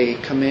there a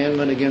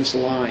commandment against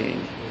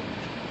lying?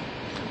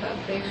 About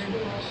bearing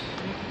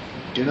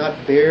Do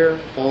not bear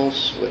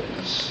false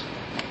witness.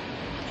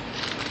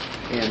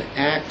 In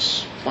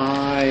Acts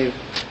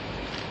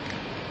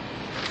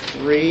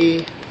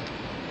 5:3,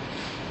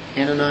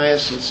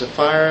 Ananias and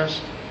Sapphira,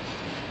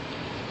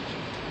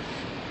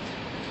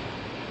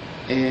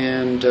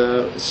 and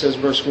it says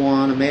verse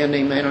 1, a man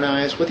named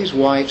Ananias with his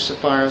wife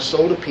Sapphira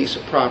sold a piece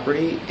of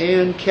property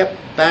and kept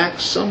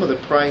back some of the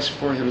price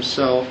for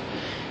himself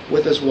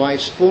with his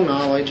wife's full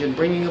knowledge, and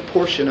bringing a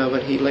portion of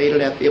it he laid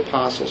it at the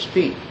apostles'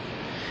 feet.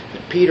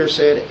 But Peter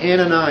said,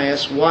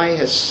 Ananias, why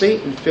has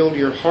Satan filled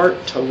your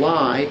heart to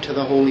lie to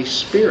the Holy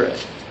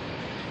Spirit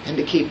and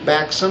to keep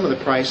back some of the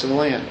price of the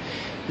land?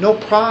 No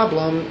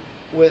problem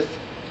with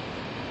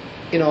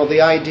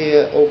the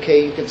idea,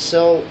 okay, you can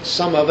sell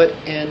some of it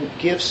and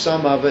give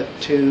some of it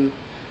to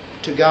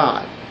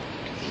God.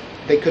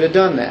 They could have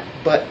done that,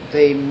 but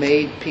they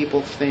made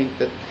people think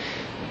that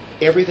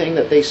everything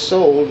that they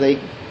sold, the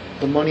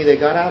money they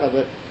got out of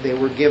it, they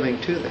were giving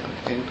to them.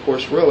 And of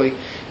course, really,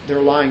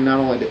 they're lying not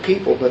only to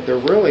people, but they're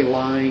really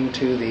lying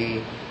to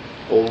the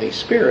Holy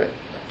Spirit.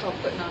 That's all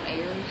putting on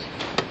airs.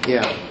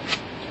 Yeah.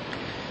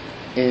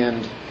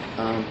 And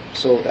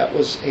so that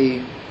was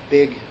a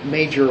big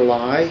major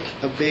lie,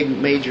 a big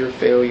major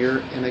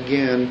failure, and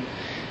again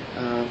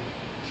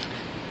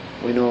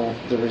we know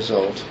the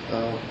result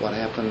of what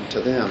happened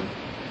to them.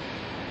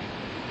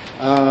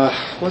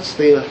 What's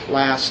the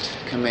last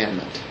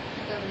commandment?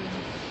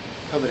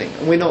 Coveting.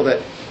 And we know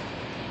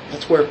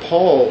that's where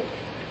Paul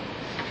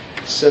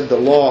said the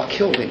law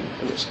killed him.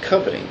 It was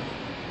coveting.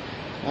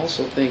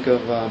 Also think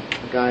of a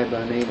guy by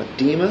the name of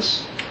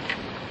Demas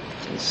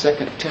in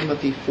 2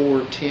 Timothy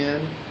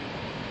 4:10.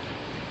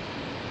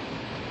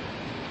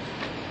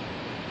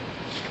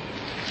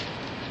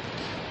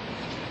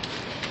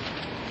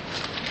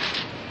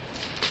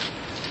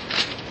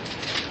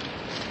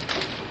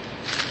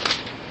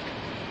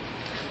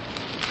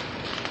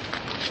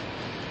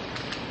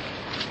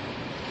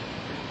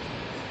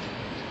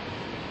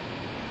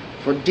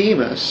 For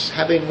Demas,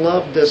 having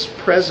loved this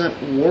present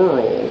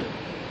world,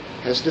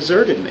 has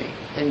deserted me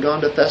and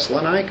gone to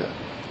Thessalonica.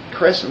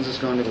 Crescens has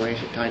gone to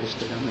Galatia, Titus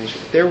to Dalmatia.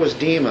 There was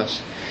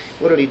Demas.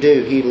 What did he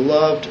do? He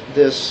loved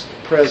this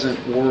present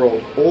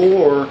world,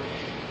 or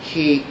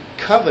he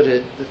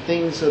coveted the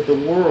things of the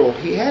world.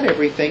 He had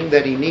everything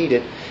that he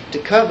needed. To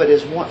covet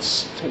is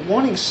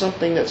wanting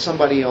something that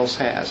somebody else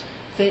has,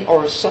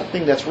 or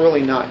something that's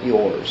really not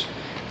yours.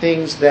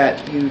 Things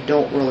that you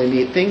don't really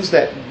need. Things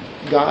that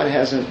God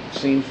hasn't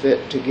seen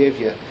fit to give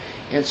you.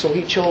 And so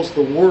he chose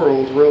the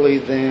world really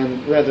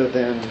rather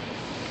than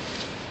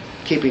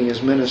keeping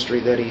his ministry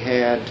that he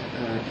had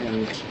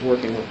and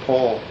working with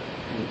Paul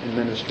in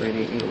ministry. And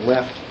he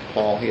left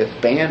Paul. He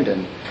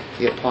abandoned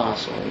the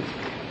apostle.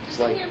 Does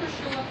he ever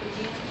show up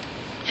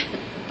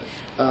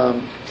again? I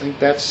think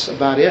that's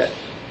about it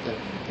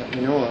that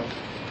we know of.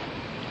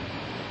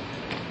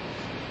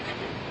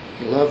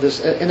 He loved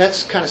this. And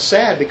that's kind of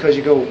sad because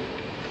you go,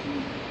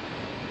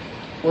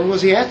 where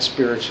was he at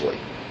spiritually?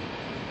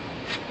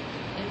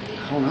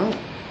 I don't know.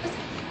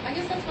 I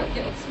guess that's what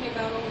gets me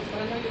about all this,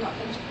 but I know you're not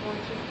finished going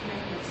through the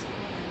commandments.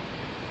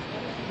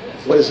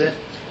 What is it?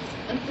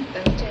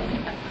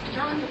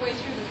 Drawing your way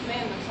through the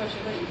commandments, so I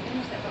should let you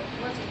finish that. But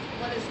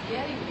what is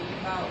getting me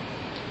about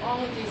all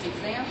of these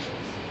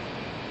examples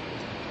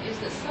is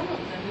that some of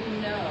them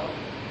you know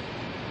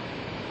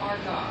are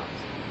God's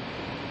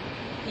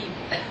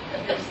people.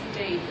 There's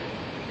David.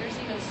 There's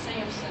even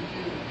Samson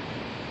who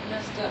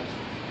messed up.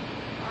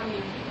 I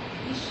mean,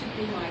 he should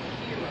be my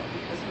hero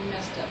because he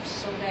messed up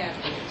so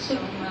badly and so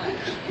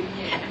much, and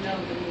yet you know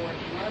the Lord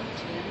loved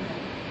him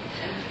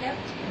and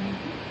kept him.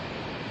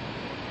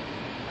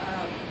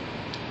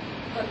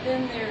 But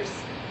then there's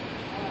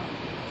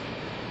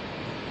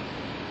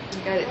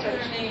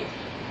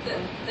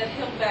that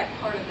held back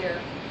part of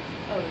their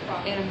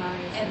property,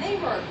 and they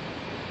were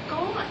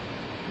gone.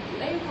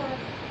 They were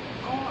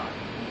gone.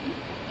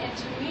 And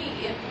to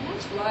me, it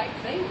looks like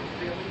they were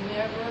really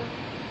never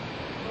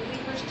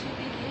believers to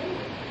begin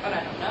with. But I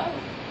don't know.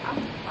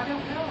 I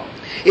don't know.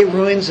 It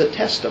ruins the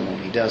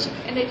testimony, doesn't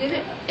it? And they did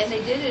it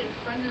in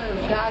front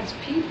of God's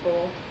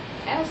people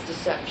as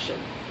deception.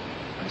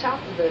 On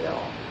top of it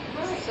all.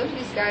 Right. Some of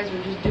these guys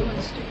were just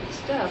doing stupid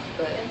stuff,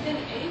 but And then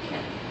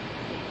Achan,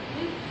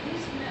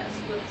 his mess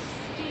with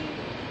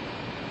Stephen,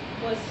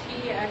 was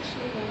he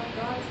actually one of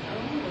God's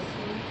own? Was he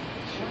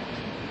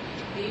wanting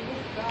to be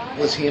with God?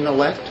 Was he an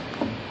elect?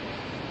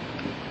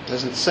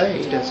 Doesn't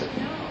say, does it?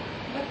 No,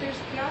 but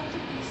there's got to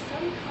be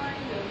some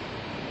kind of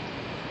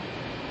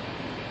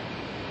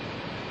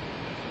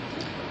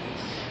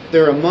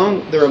they're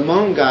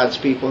among God's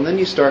people, and then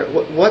you start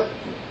what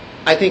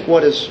I think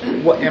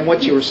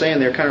what you were saying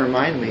there kind of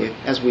reminded me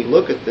as we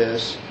look at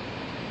this.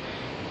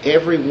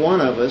 Every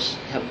one of us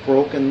have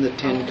broken the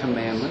 10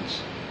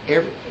 Commandments.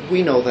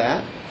 We know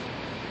that.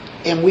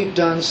 And we've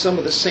done some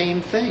of the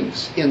same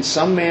things in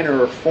some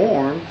manner or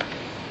form,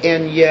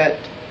 and yet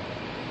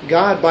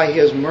God, by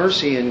His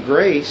mercy and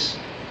grace,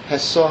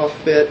 has saw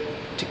fit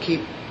to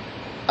keep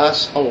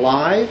us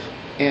alive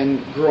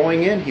and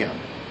growing in Him.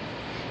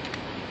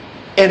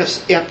 And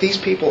if these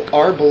people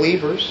are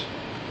believers,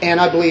 and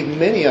I believe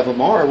many of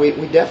them are, we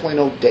definitely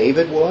know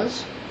David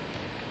was.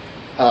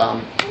 Look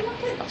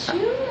at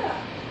Judah.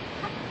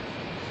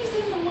 He's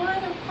in the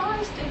line of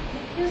Christ, and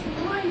his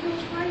line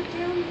goes right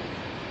down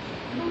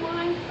the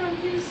line from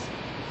his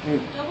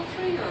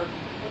adultery or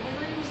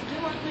whatever he was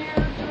doing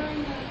there during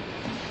the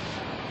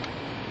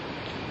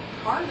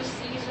harvest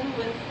season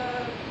with,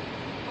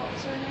 what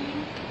was her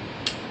name?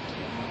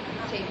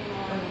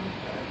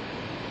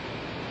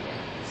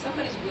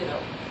 Somebody's widow,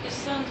 his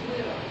son's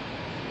widow.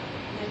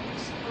 And he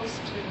was supposed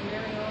to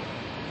marry off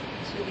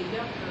to the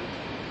younger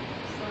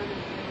son of the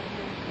other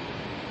man.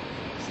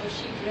 So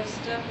she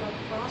dressed up like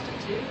a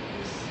prostitute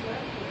and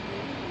slept with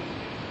him.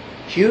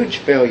 Huge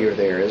failure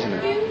there, isn't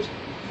it? Huge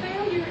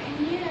failure,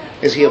 and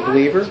yet... Is he a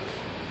believer?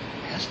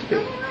 Has to be.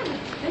 I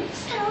would think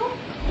so.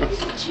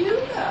 He's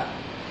Judah.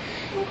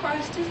 And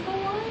Christ is the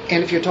one.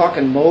 And if you're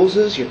talking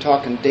Moses, you're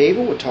talking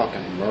David, we're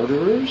talking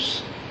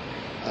murderers,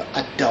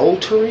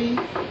 adultery.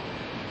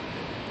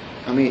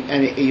 I mean,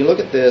 and you look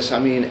at this, I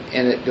mean,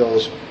 and it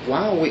goes,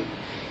 wow,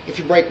 if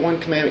you break one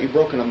commandment, you've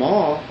broken them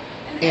all.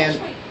 And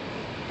actually,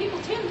 people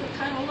tend to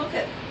kind of look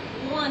at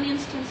one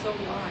instance of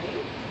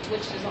lying,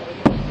 which is only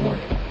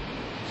reported,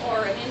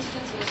 or an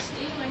instance of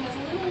stealing as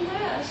a little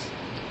less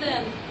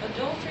than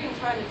adultery and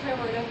trying to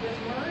cover it up with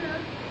murder.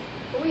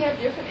 But we have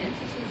different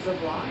instances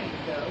of lying,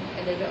 though,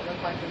 and they don't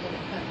look like they're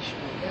getting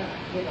punishment of God.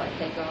 We like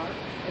Hagar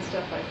and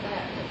stuff like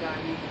that. And God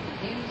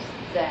even used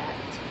that.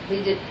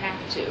 He didn't have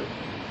to.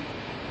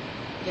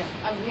 Yeah,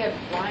 I mean, we have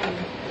lying.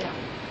 Yeah,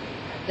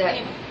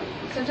 that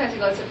sometimes He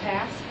lets it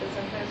pass, but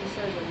sometimes He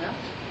says enough.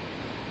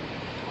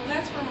 Well,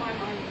 that's where my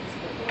mind is.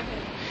 But go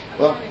ahead. I'm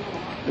Well, learning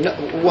a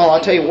lot. well,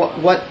 I'll tell you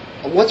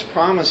what's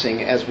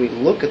promising as we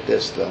look at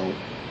this, though,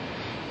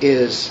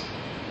 is,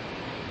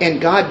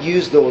 and God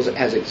used those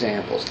as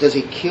examples. Does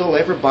He kill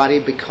everybody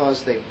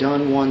because they've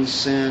done one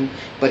sin?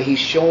 But He's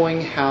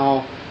showing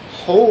how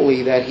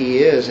holy that He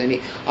is,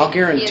 and I'll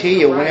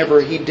guarantee you,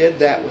 whenever He did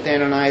that with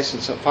Ananias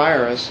and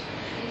Sapphira,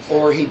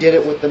 or He did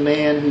it with the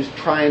man who's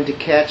trying to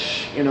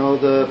catch,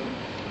 the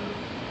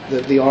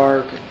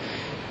ark.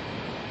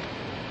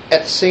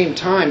 At the same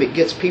time, it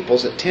gets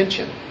people's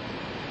attention,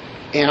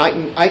 and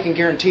I can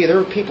guarantee you there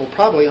are people,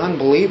 probably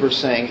unbelievers,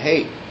 saying,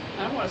 "Hey,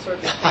 I don't want to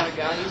serve this kind of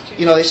God."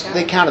 He's too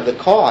they counted the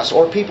cost,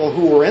 or people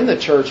who were in the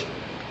church.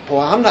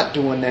 Well, I'm not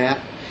doing that.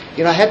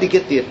 I had to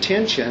get the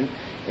attention,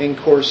 and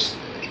of course,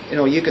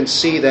 you can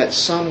see that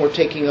some were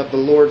taking up the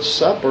Lord's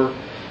Supper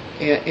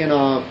in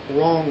a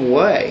wrong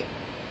way.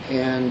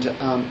 And,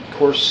 of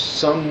course,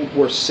 some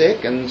were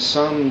sick and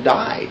some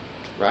died,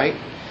 right?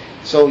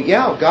 So,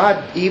 yeah,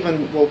 God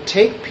even will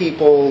take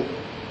people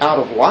out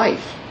of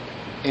life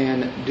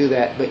and do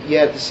that. But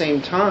yet, at the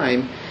same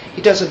time,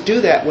 He doesn't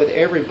do that with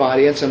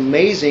everybody. It's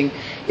amazing.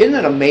 Isn't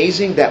it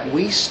amazing that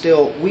we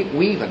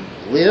even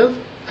live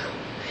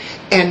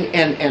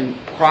and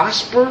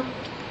prosper?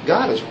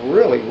 God is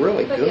really,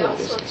 really but good. He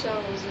also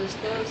tells us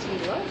those He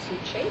loves, He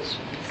chastens.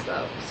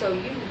 So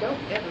you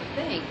don't ever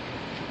think,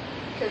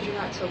 because you're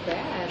not so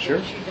bad, Sure.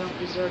 that you don't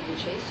deserve the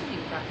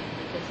chastening from Him,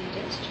 because He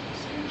does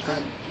chasten.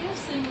 Right. I'm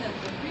guessing that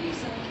the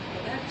reason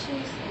for that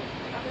chastening,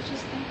 I was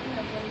just thinking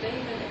of when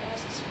David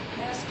asked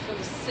for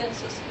the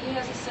census. He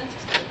has a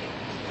census taken.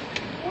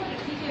 Boy,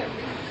 did he get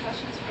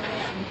repercussions from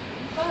that.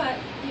 But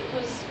it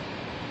was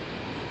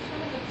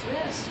kind of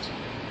addressed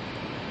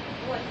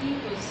what he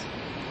was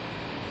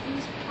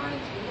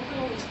trying to look at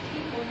all these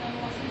people, and then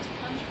wasn't his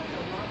punishment that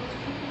a lot of those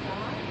people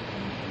died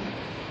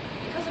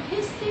because of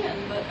his sin,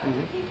 but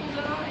other people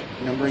died.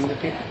 Numbering the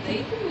people.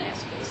 They didn't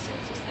ask for the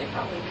census. They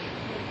probably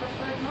would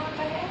preferred not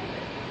to have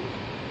it.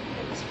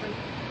 It was for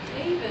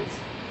David's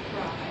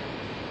pride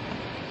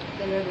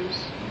That others.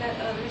 that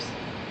others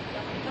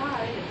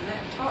died, and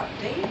that taught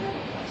David a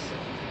lesson.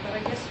 But I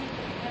guess he could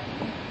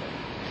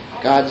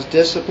have God's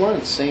discipline,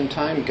 at the same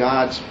time,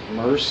 God's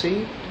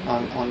mercy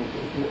on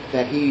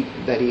that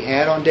he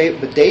had on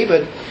David. But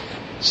David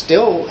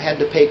still had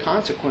to pay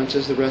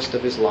consequences the rest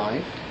of his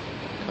life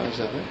because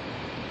of it.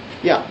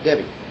 Yeah,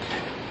 Debbie.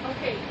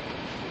 Okay,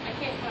 I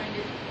can't find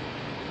it,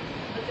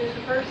 but there's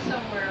a verse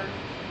somewhere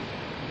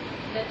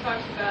that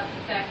talks about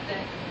the fact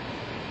that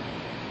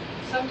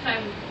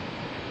sometimes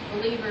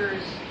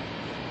believers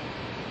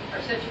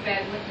are such a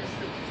bad witness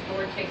that the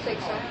Lord takes them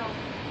home.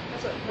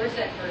 Where's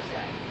that verse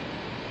at?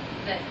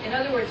 That, in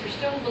other words, they're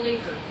still a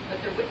believer,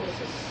 but their witness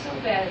is so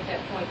bad at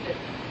that point that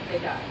they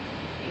die.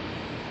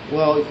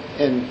 Well,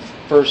 in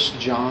 1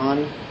 John,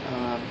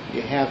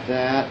 you have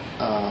that.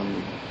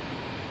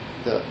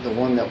 the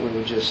one that we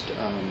were just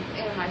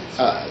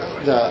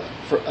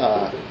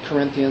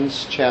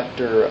Corinthians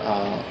chapter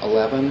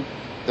 11,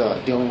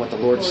 dealing with the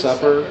Lord's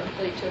Supper.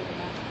 They took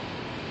him out.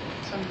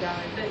 Some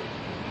guy. But,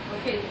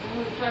 okay, when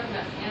we were talking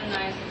about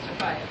Ananias and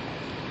Sapphira,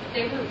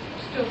 they were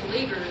still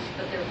believers,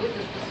 but their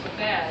witness was so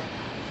bad.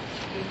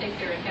 Do you think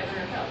they're in heaven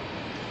or hell?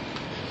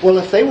 Well,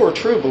 if they were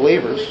true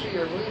believers,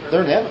 You're a believer.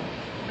 they're in heaven.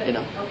 But, You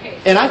know. Okay.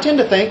 And I tend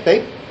to think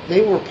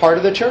they were part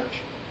of the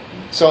church.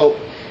 So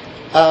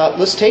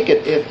let's take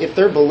it. If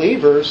they're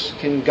believers,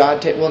 can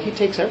God take? Well, He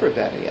takes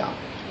everybody out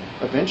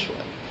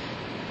eventually.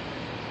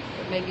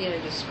 But maybe in a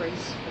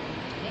disgrace for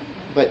him.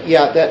 But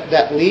yeah,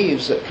 that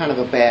leaves a kind of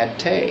a bad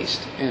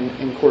taste, and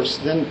of course,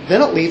 then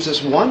it leaves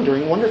us wonder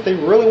if they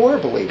really were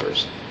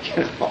believers.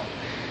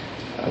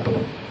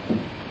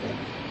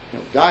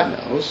 God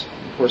knows.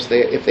 Of course,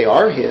 if they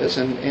are His,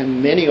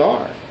 and many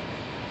are.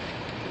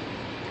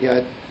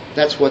 Yeah,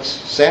 that's what's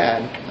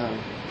sad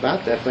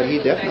about that. But He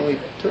definitely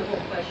took the whole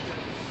that. question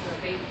when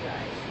a baby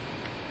dies.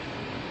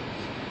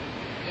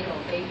 You know,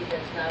 a baby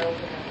that's not old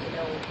enough to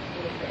know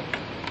anything.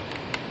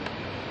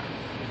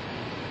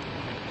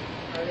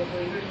 Are they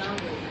believers,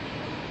 non-believers?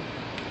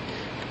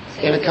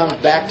 And it comes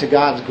back to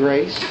God's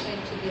grace.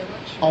 Same to the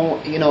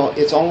election.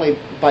 It's only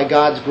by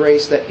God's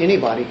grace that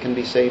anybody can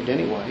be saved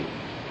anyway.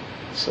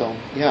 So,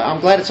 yeah, I'm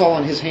glad it's all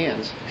in His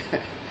hands.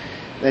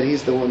 That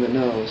He's the one that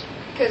knows.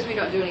 Because we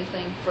don't do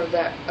anything for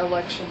that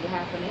election to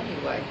happen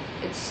anyway.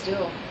 It's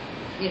still,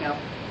 yeah.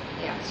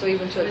 So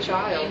even to a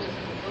child,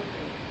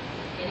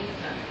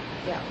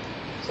 yeah.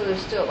 So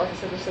there's still, like I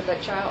said,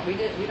 that child, we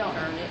don't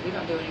earn it. We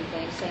don't do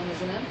anything. Same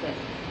as an infant,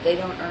 they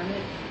don't earn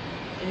it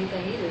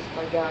anything either. It's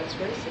by God's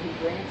grace that He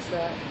grants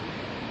that,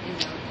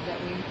 that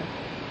we.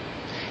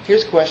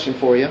 Here's a question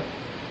for you: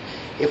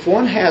 if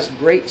one has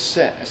great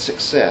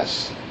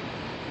success,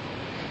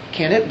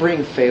 can it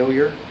bring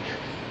failure?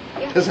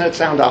 Yeah. Doesn't that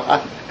sound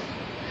odd?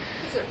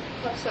 Because it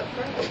puffs up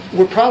pride.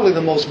 We're probably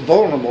the most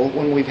vulnerable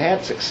when we've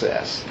had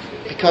success,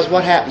 because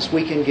what happens?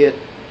 We can get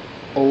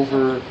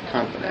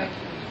overconfident.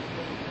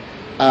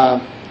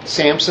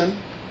 Samson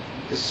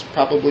is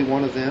probably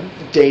one of them.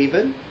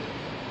 David,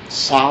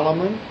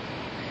 Solomon.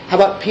 How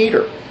about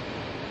Peter?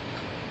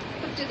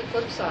 But to the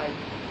flip side,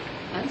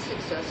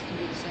 unsuccess can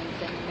be the same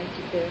thing. Make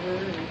you bitter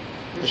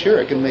and Sure,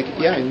 it can make it.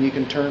 Yeah, and you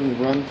can turn and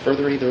run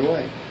further either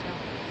way.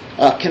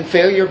 Can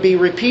failure be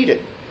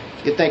repeated?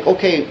 You think,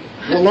 okay,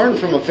 we'll learn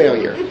from a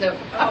failure. No.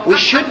 We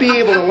should be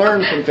able to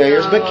learn from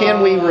failures, but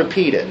can we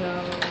repeat it? No,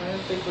 I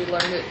don't think we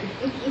learn it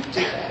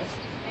too fast.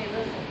 Hey,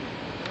 listen,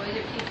 the way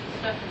they're teaching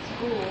stuff in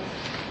schools,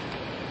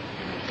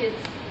 and the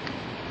kids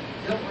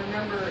don't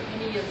remember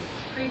any of the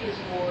previous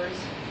wars,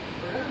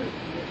 forever.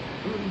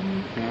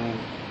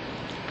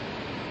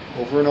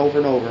 Over and over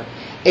and over.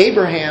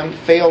 Abraham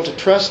failed to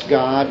trust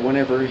God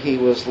whenever he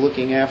was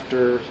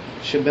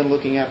should have been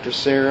looking after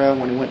Sarah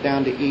when he went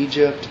down to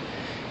Egypt.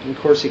 And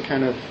of course he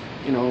kind of,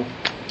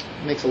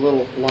 makes a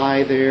little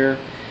lie there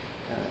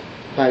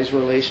about his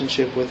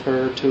relationship with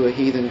her to a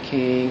heathen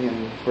king.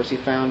 And of course he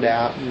found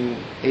out and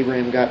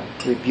Abraham got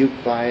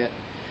rebuked by it.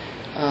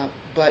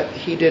 But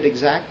he did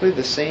exactly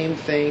the same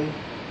thing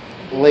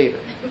later.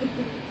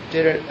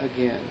 Did it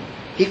again.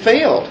 He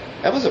failed.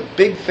 That was a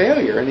big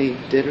failure, and he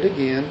did it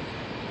again.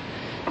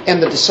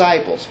 And the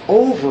disciples,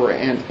 over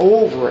and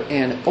over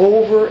and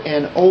over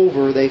and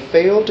over, they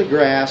failed to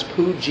grasp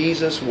who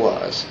Jesus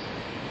was.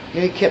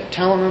 He kept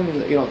telling them,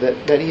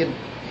 that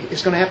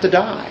he's going to have to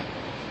die,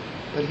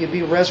 but he'd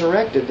be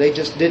resurrected. They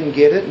just didn't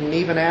get it, and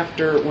even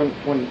after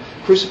when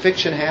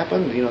crucifixion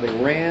happened, they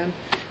ran.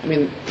 I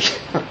mean,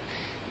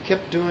 he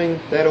kept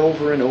doing that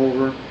over and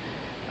over.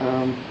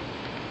 And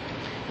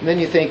then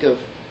you think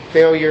of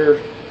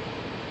failure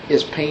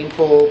is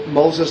painful.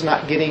 Moses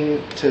not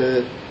getting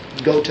to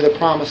go to the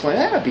promised land,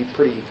 that would be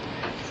pretty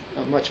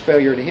much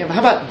failure to him. How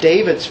about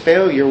David's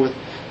failure with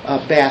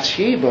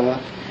Bathsheba?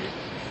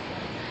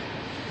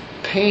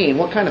 Pain.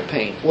 What kind of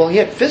pain? Well, he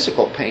had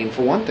physical pain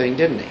for one thing,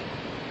 didn't he?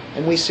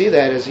 And we see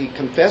that as he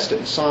confessed it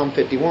in Psalm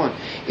 51.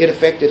 It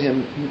affected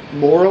him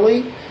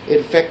morally,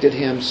 it affected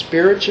him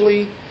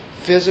spiritually,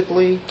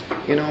 physically,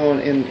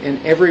 in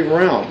every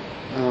realm,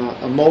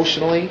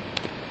 emotionally.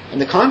 And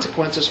the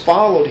consequences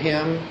followed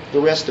him the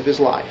rest of his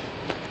life.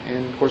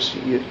 And of course,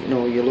 you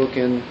look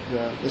in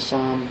the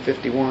Psalm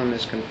 51,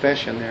 his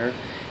confession there.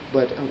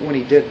 But when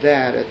he did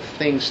that,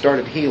 things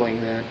started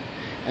healing then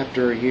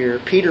after a year.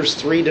 Peter's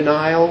 3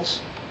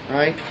 denials,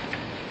 right?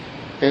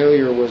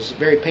 Failure was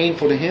very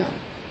painful to him.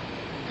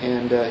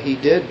 And he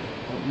did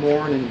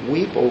mourn and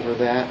weep over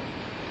that.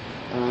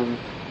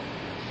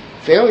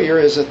 Failure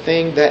is a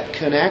thing that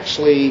can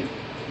actually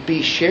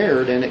be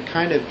shared, and it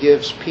kind of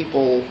gives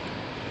people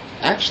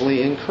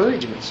actually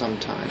encouragement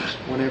sometimes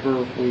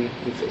whenever we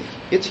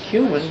it's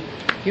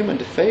human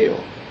to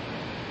fail.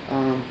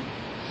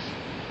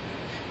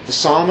 The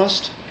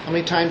psalmist, how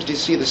many times do you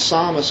see the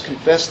psalmist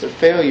confess their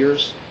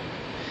failures?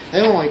 They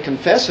don't only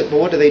confess it, but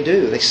what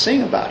do? They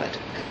sing about it.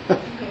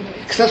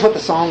 Because that's what the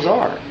Psalms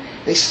are.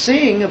 They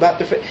sing about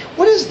their failure.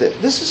 What is this?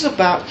 This is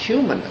about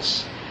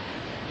humanness.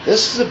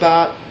 This is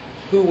about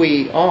who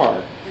we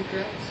are.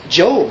 Regrets.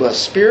 Job, a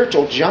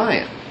spiritual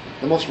giant,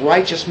 the most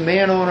righteous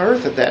man on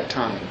earth at that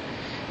time.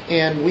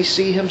 And we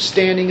see him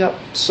standing up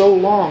so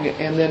long,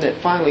 and then it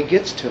finally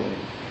gets to him.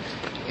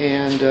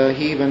 And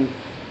he even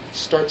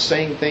starts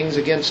saying things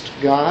against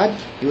God.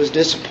 He was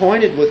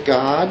disappointed with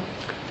God.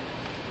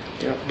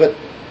 But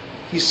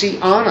you see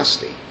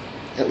honesty.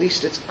 At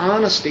least it's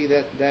honesty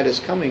that is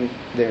coming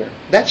there.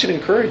 That should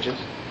encourage us.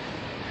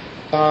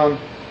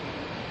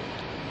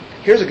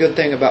 Here's a good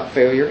thing about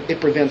failure. It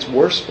prevents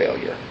worse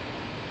failure.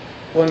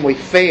 When we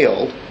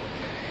failed,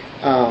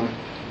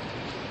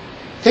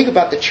 think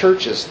about the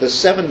churches, the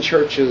 7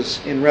 churches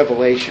in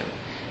Revelation.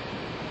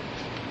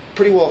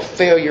 Pretty well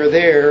failure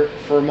there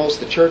for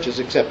most of the churches,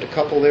 except a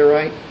couple there,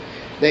 right?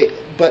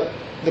 But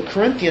the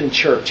Corinthian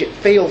church, it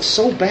failed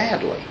so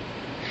badly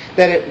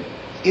that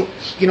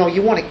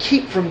you want to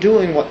keep from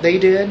doing what they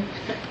did.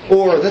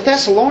 Or the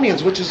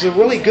Thessalonians, which is a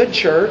really good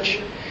church,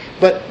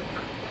 but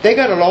they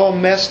got it all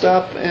messed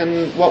up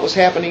in what was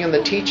happening in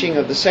the teaching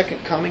of the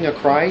second coming of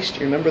Christ.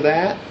 You remember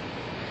that?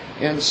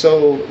 And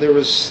so there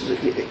was,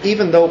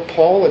 even though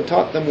Paul had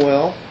taught them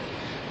well,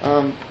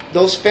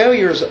 those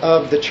failures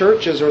of the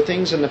churches or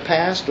things in the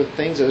past with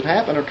things that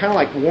happened are kind of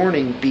like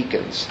warning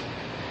beacons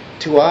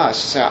to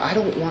us. So I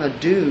don't want to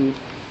do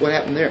what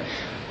happened there.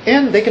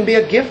 And they can be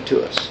a gift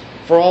to us.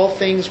 For all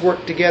things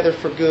work together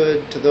for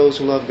good to those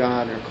who love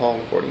God and are called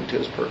according to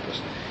His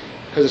purpose.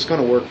 Because it's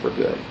going to work for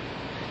good.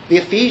 The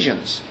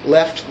Ephesians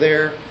left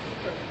their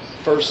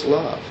first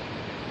love.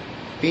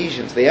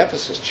 Ephesians, the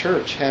Ephesus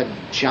church, had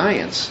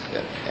giants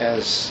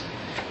as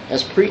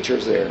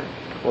preachers there.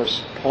 Of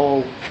course,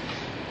 Paul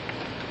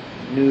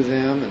knew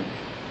them, and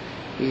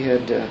he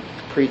had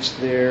preached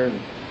there. And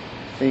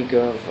think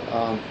of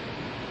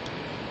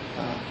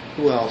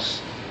who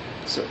else?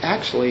 So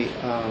actually,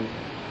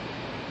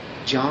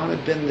 John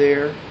had been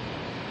there.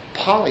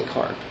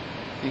 Polycarp,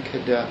 I think,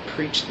 had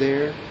preached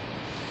there.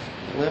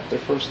 They left their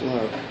first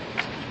love.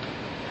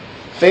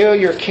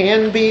 Failure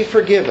can be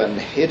forgiven.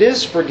 It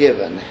is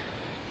forgiven.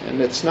 And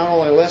it's not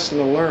only a lesson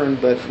to learn,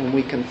 but when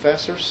we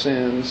confess our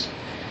sins,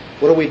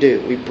 what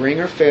do? We bring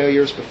our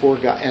failures before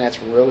God. And that's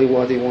really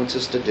what He wants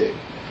us to do.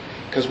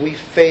 Because we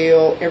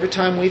fail. Every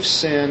time we've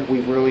sinned,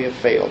 we really have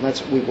failed.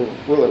 We were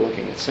really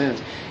looking at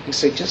sins. You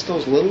say, just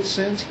those little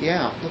sins?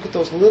 Yeah, look at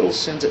those little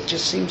sins. It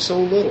just seems so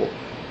little.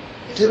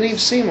 It didn't even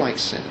seem like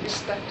sins.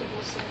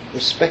 Respectable sins.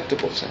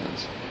 Respectable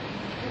sins.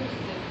 It's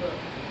a good book.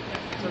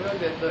 It's a real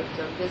good book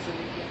to visit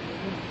again.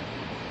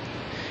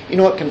 You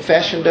know what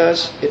confession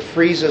does? It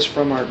frees us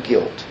from our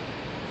guilt.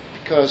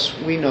 Because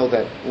we know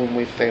that when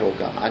we fail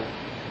God,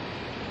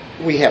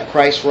 we have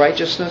Christ's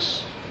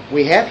righteousness.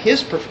 We have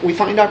we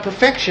find our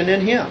perfection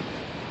in Him.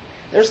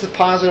 There's the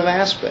positive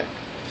aspect.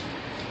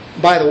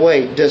 By the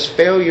way, does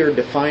failure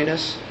define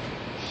us?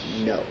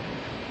 No.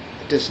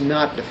 It does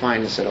not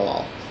define us at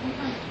all.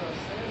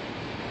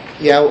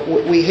 Yeah,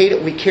 we hate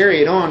it. We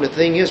carry it on. The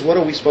thing is, what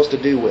are we supposed to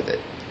do with it?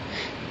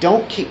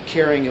 Don't keep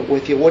carrying it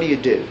with you. What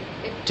do?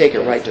 Take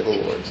it right to the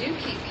Lord. If you do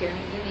keep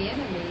carrying, then the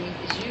enemy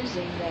is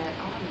using that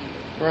on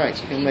you. Right.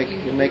 He'll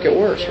make it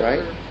worse,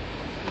 right?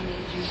 He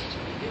needs you to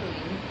be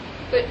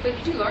doing. But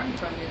you do learn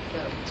from it,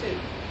 though, too.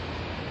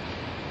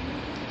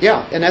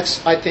 Yeah, and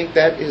I think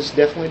that is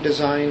definitely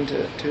designed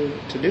to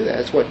do that.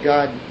 That's what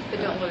God has planned.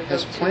 But don't let it go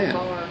too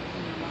far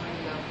in your mind,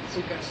 though, so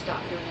you're going to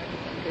stop doing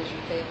everything because you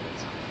failed at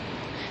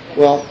something.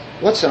 Well,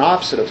 what's an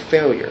opposite of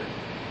failure?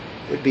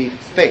 Would be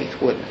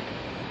faith, wouldn't it?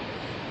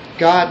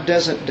 God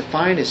doesn't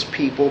define His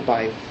people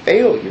by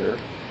failure,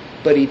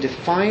 but He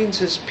defines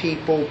His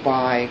people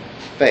by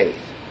faith.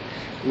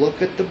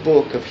 Look at the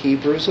book of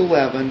Hebrews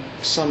 11.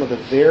 Some of the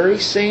very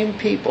same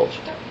people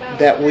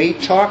that we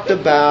talked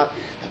about,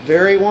 the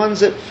very ones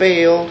that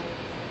failed.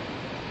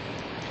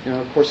 You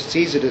know, of course, it's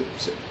easy to...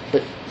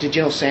 But did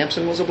you know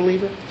Samson was a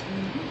believer?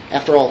 Mm-hmm.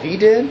 After all he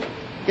did?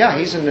 Yeah,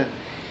 he's in the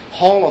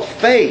Hall of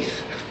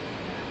Faith.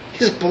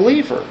 He's a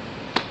believer.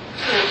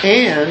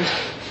 And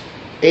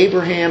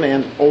Abraham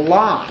and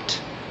Lot.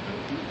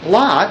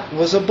 Lot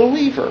was a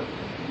believer.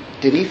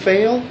 Did he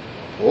fail?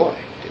 Boy,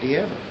 did he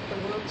ever.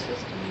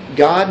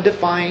 God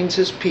defines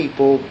His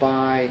people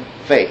by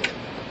faith.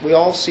 We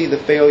all see the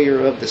failure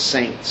of the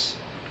saints.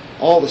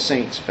 All the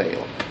saints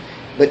failed.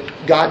 But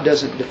God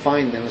doesn't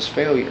define them as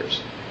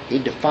failures. He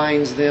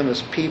defines them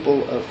as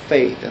people of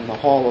faith in the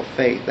hall of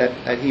faith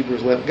at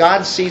Hebrews 11.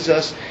 God sees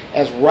us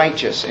as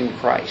righteous in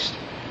Christ.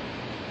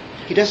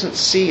 He doesn't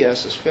see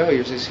us as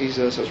failures. He sees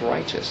us as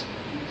righteous.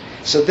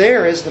 So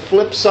there is the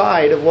flip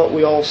side of what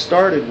we all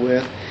started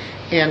with.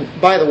 And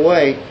by the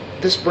way,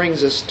 this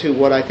brings us to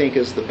what I think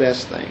is the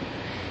best thing.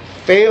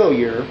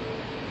 Failure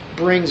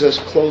brings us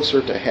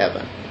closer to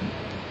heaven.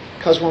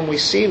 Because when we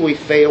see we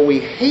fail,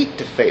 we hate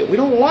to fail. We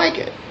don't like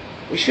it.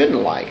 We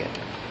shouldn't like it.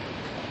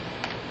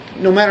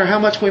 No matter how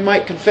much we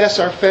might confess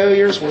our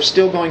failures, we're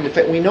still going to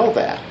fail. We know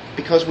that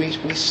because we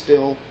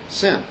still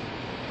sin.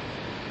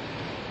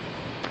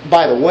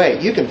 By the way,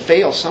 you can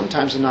fail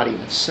sometimes and not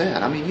even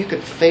sin. I mean, you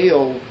could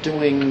fail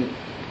doing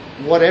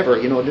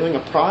whatever, doing a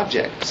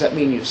project. Does that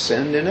mean you've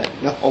sinned in it?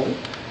 No.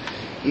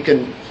 You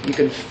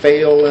can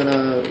fail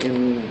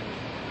in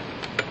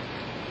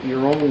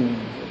your own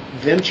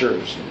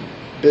ventures,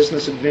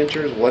 business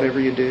adventures, whatever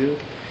you do.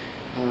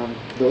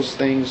 Those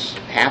things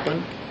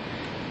happen.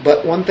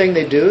 But one thing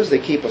they do is they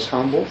keep us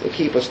humble. They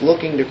keep us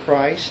looking to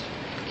Christ.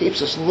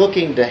 Keeps us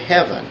looking to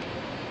heaven.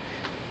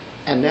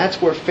 And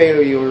that's where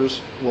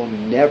failures will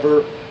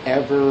never,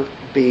 ever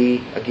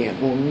be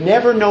again. We'll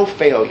never know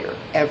failure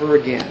ever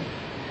again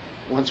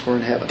once we're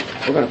in heaven.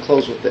 We're going to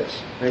close with this.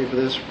 Ready for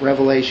this?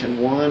 Revelation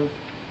 1,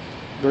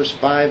 verse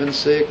 5 and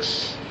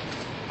 6.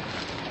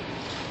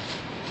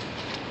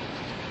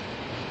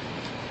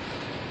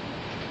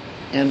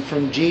 And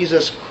from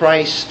Jesus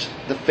Christ,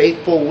 the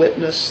faithful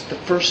witness, the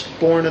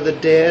firstborn of the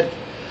dead,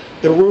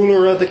 the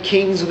ruler of the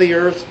kings of the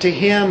earth, to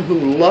Him who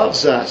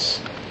loves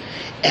us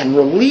and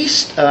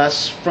released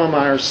us from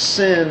our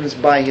sins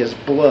by His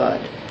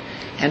blood.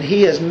 And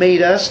He has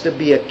made us to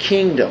be a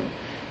kingdom,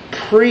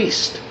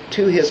 priest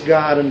to His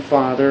God and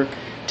Father.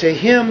 To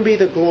Him be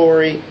the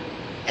glory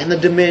and the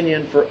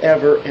dominion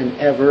forever and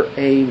ever.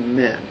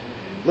 Amen.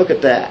 Look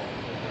at that.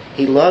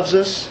 He loves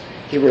us.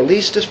 He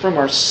released us from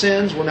our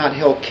sins. We're not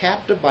held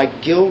captive by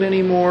guilt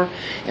anymore.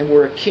 And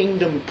we're a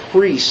kingdom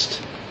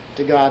priest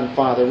to God and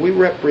Father. We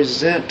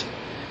represent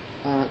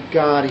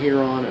God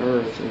here on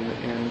earth.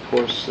 And of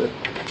course,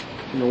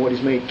 what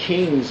He's made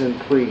kings and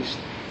priests.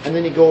 And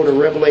then you go to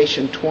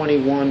Revelation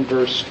 21,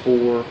 verse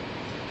 4.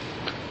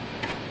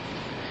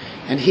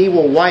 And He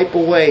will wipe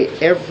away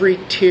every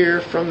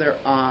tear from their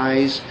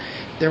eyes.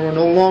 There will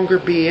no longer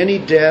be any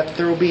death.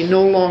 There will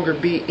no longer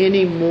be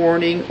any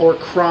mourning or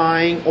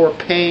crying or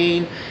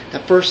pain. The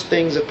first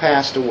things have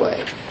passed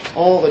away.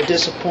 All the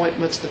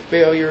disappointments, the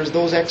failures,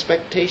 those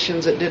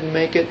expectations that didn't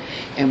make it.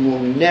 And we'll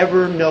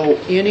never know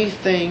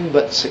anything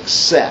but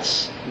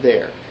success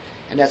there.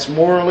 And that's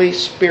morally,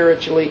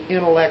 spiritually,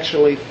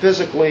 intellectually,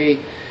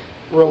 physically,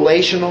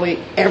 relationally,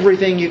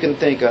 everything you can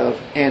think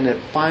of. And it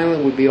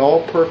finally would be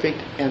all perfect.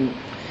 And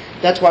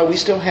that's why we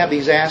still have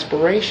these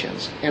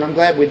aspirations. And I'm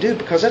glad we do,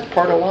 because that's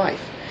part of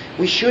life.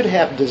 We should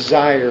have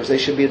desires. They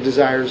should be the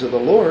desires of the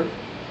Lord.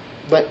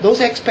 But those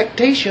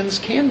expectations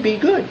can be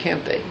good,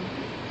 can't they?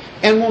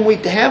 And when we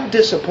have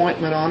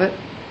disappointment on it,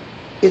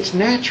 it's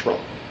natural.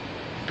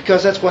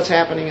 Because that's what's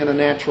happening in a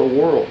natural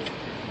world.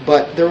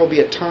 But there will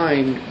be a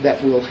time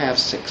that we'll have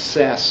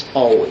success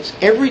always.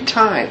 Every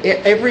time,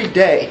 every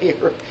day,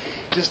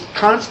 just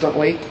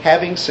constantly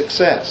having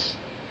success.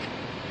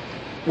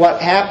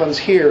 What happens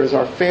here is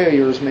our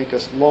failures make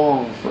us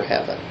long for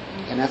heaven.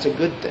 And that's a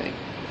good thing.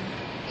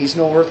 He's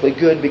no earthly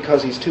good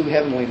because He's too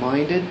heavenly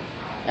minded.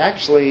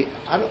 Actually,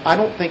 I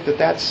don't think that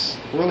that's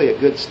really a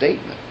good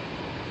statement.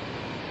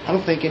 I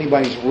don't think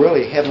anybody's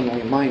really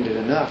heavenly minded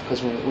enough,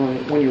 because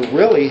when you're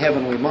really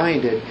heavenly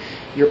minded,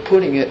 you're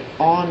putting it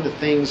on the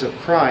things of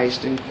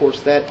Christ. And of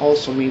course that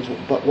also means,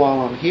 but while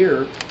I'm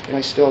here, and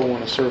I still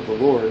want to serve the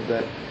Lord,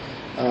 that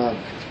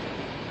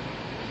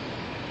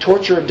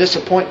torture of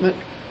disappointment,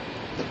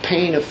 the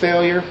pain of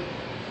failure,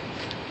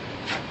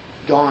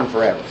 gone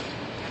forever.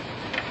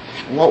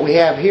 And what we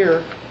have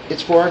here,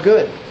 it's for our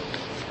good.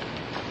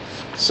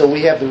 So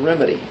we have the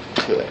remedy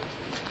to it.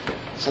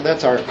 So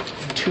that's our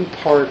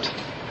two-part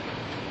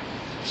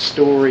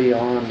story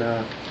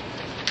on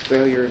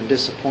failure and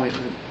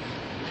disappointment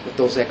with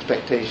those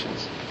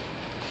expectations.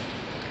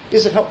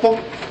 Is it helpful?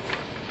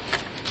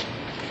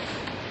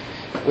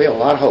 We have a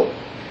lot of hope.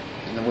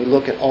 And then we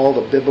look at all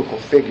the biblical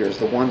figures,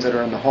 the ones that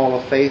are in the Hall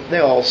of Faith, they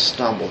all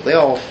stumbled, they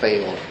all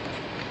failed.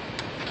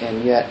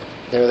 And yet,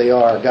 there they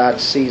are. God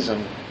sees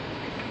them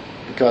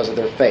because of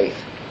their faith.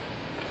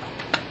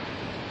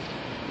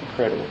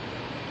 Incredible.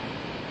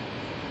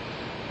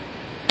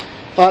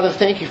 Father,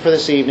 thank You for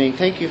this evening.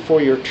 Thank You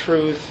for Your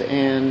truth,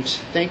 and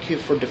thank You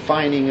for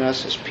defining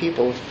us as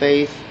people of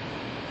faith.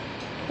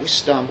 We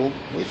stumble,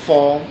 we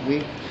fall,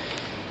 we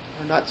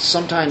are not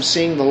sometimes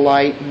seeing the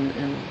light,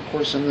 and of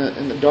course in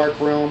the dark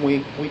realm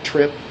we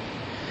trip.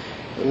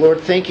 But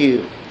Lord, thank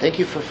You. Thank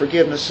You for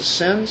forgiveness of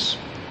sins.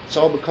 It's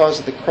all because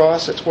of the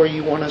cross. That's where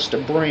You want us to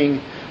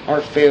bring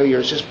our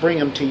failures. Just bring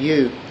them to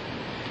You.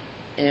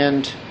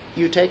 And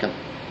You take them.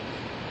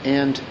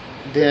 And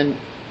then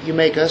You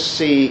make us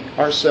see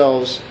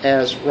ourselves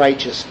as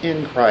righteous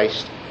in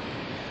Christ.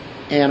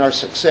 And our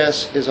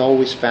success is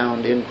always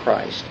found in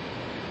Christ.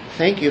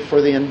 Thank You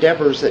for the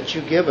endeavors that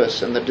You give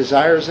us and the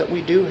desires that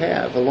we do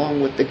have,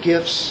 along with the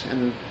gifts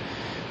and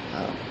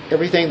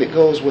everything that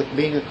goes with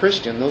being a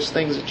Christian. Those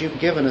things that You've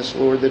given us,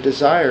 Lord, the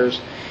desires,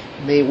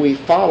 may we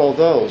follow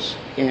those.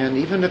 And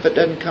even if it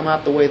doesn't come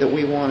out the way that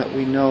we want it,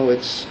 we know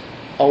it's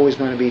always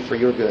going to be for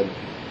Your good.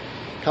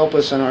 Help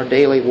us in our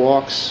daily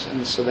walks,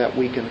 and so that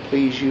we can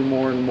please You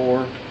more and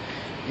more.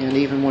 And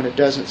even when it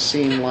doesn't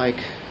seem like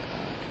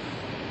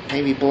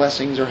maybe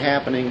blessings are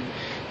happening,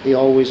 they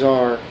always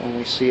are when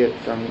we see it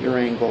from Your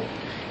angle.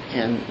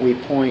 And we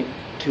point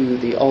to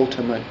the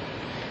ultimate.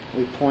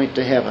 We point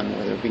to heaven,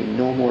 where there be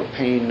no more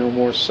pain, no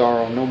more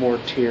sorrow, no more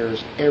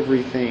tears.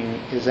 Everything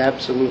is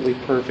absolutely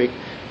perfect.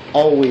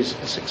 Always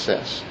a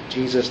success. In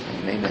Jesus'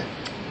 name,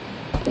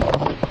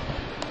 amen.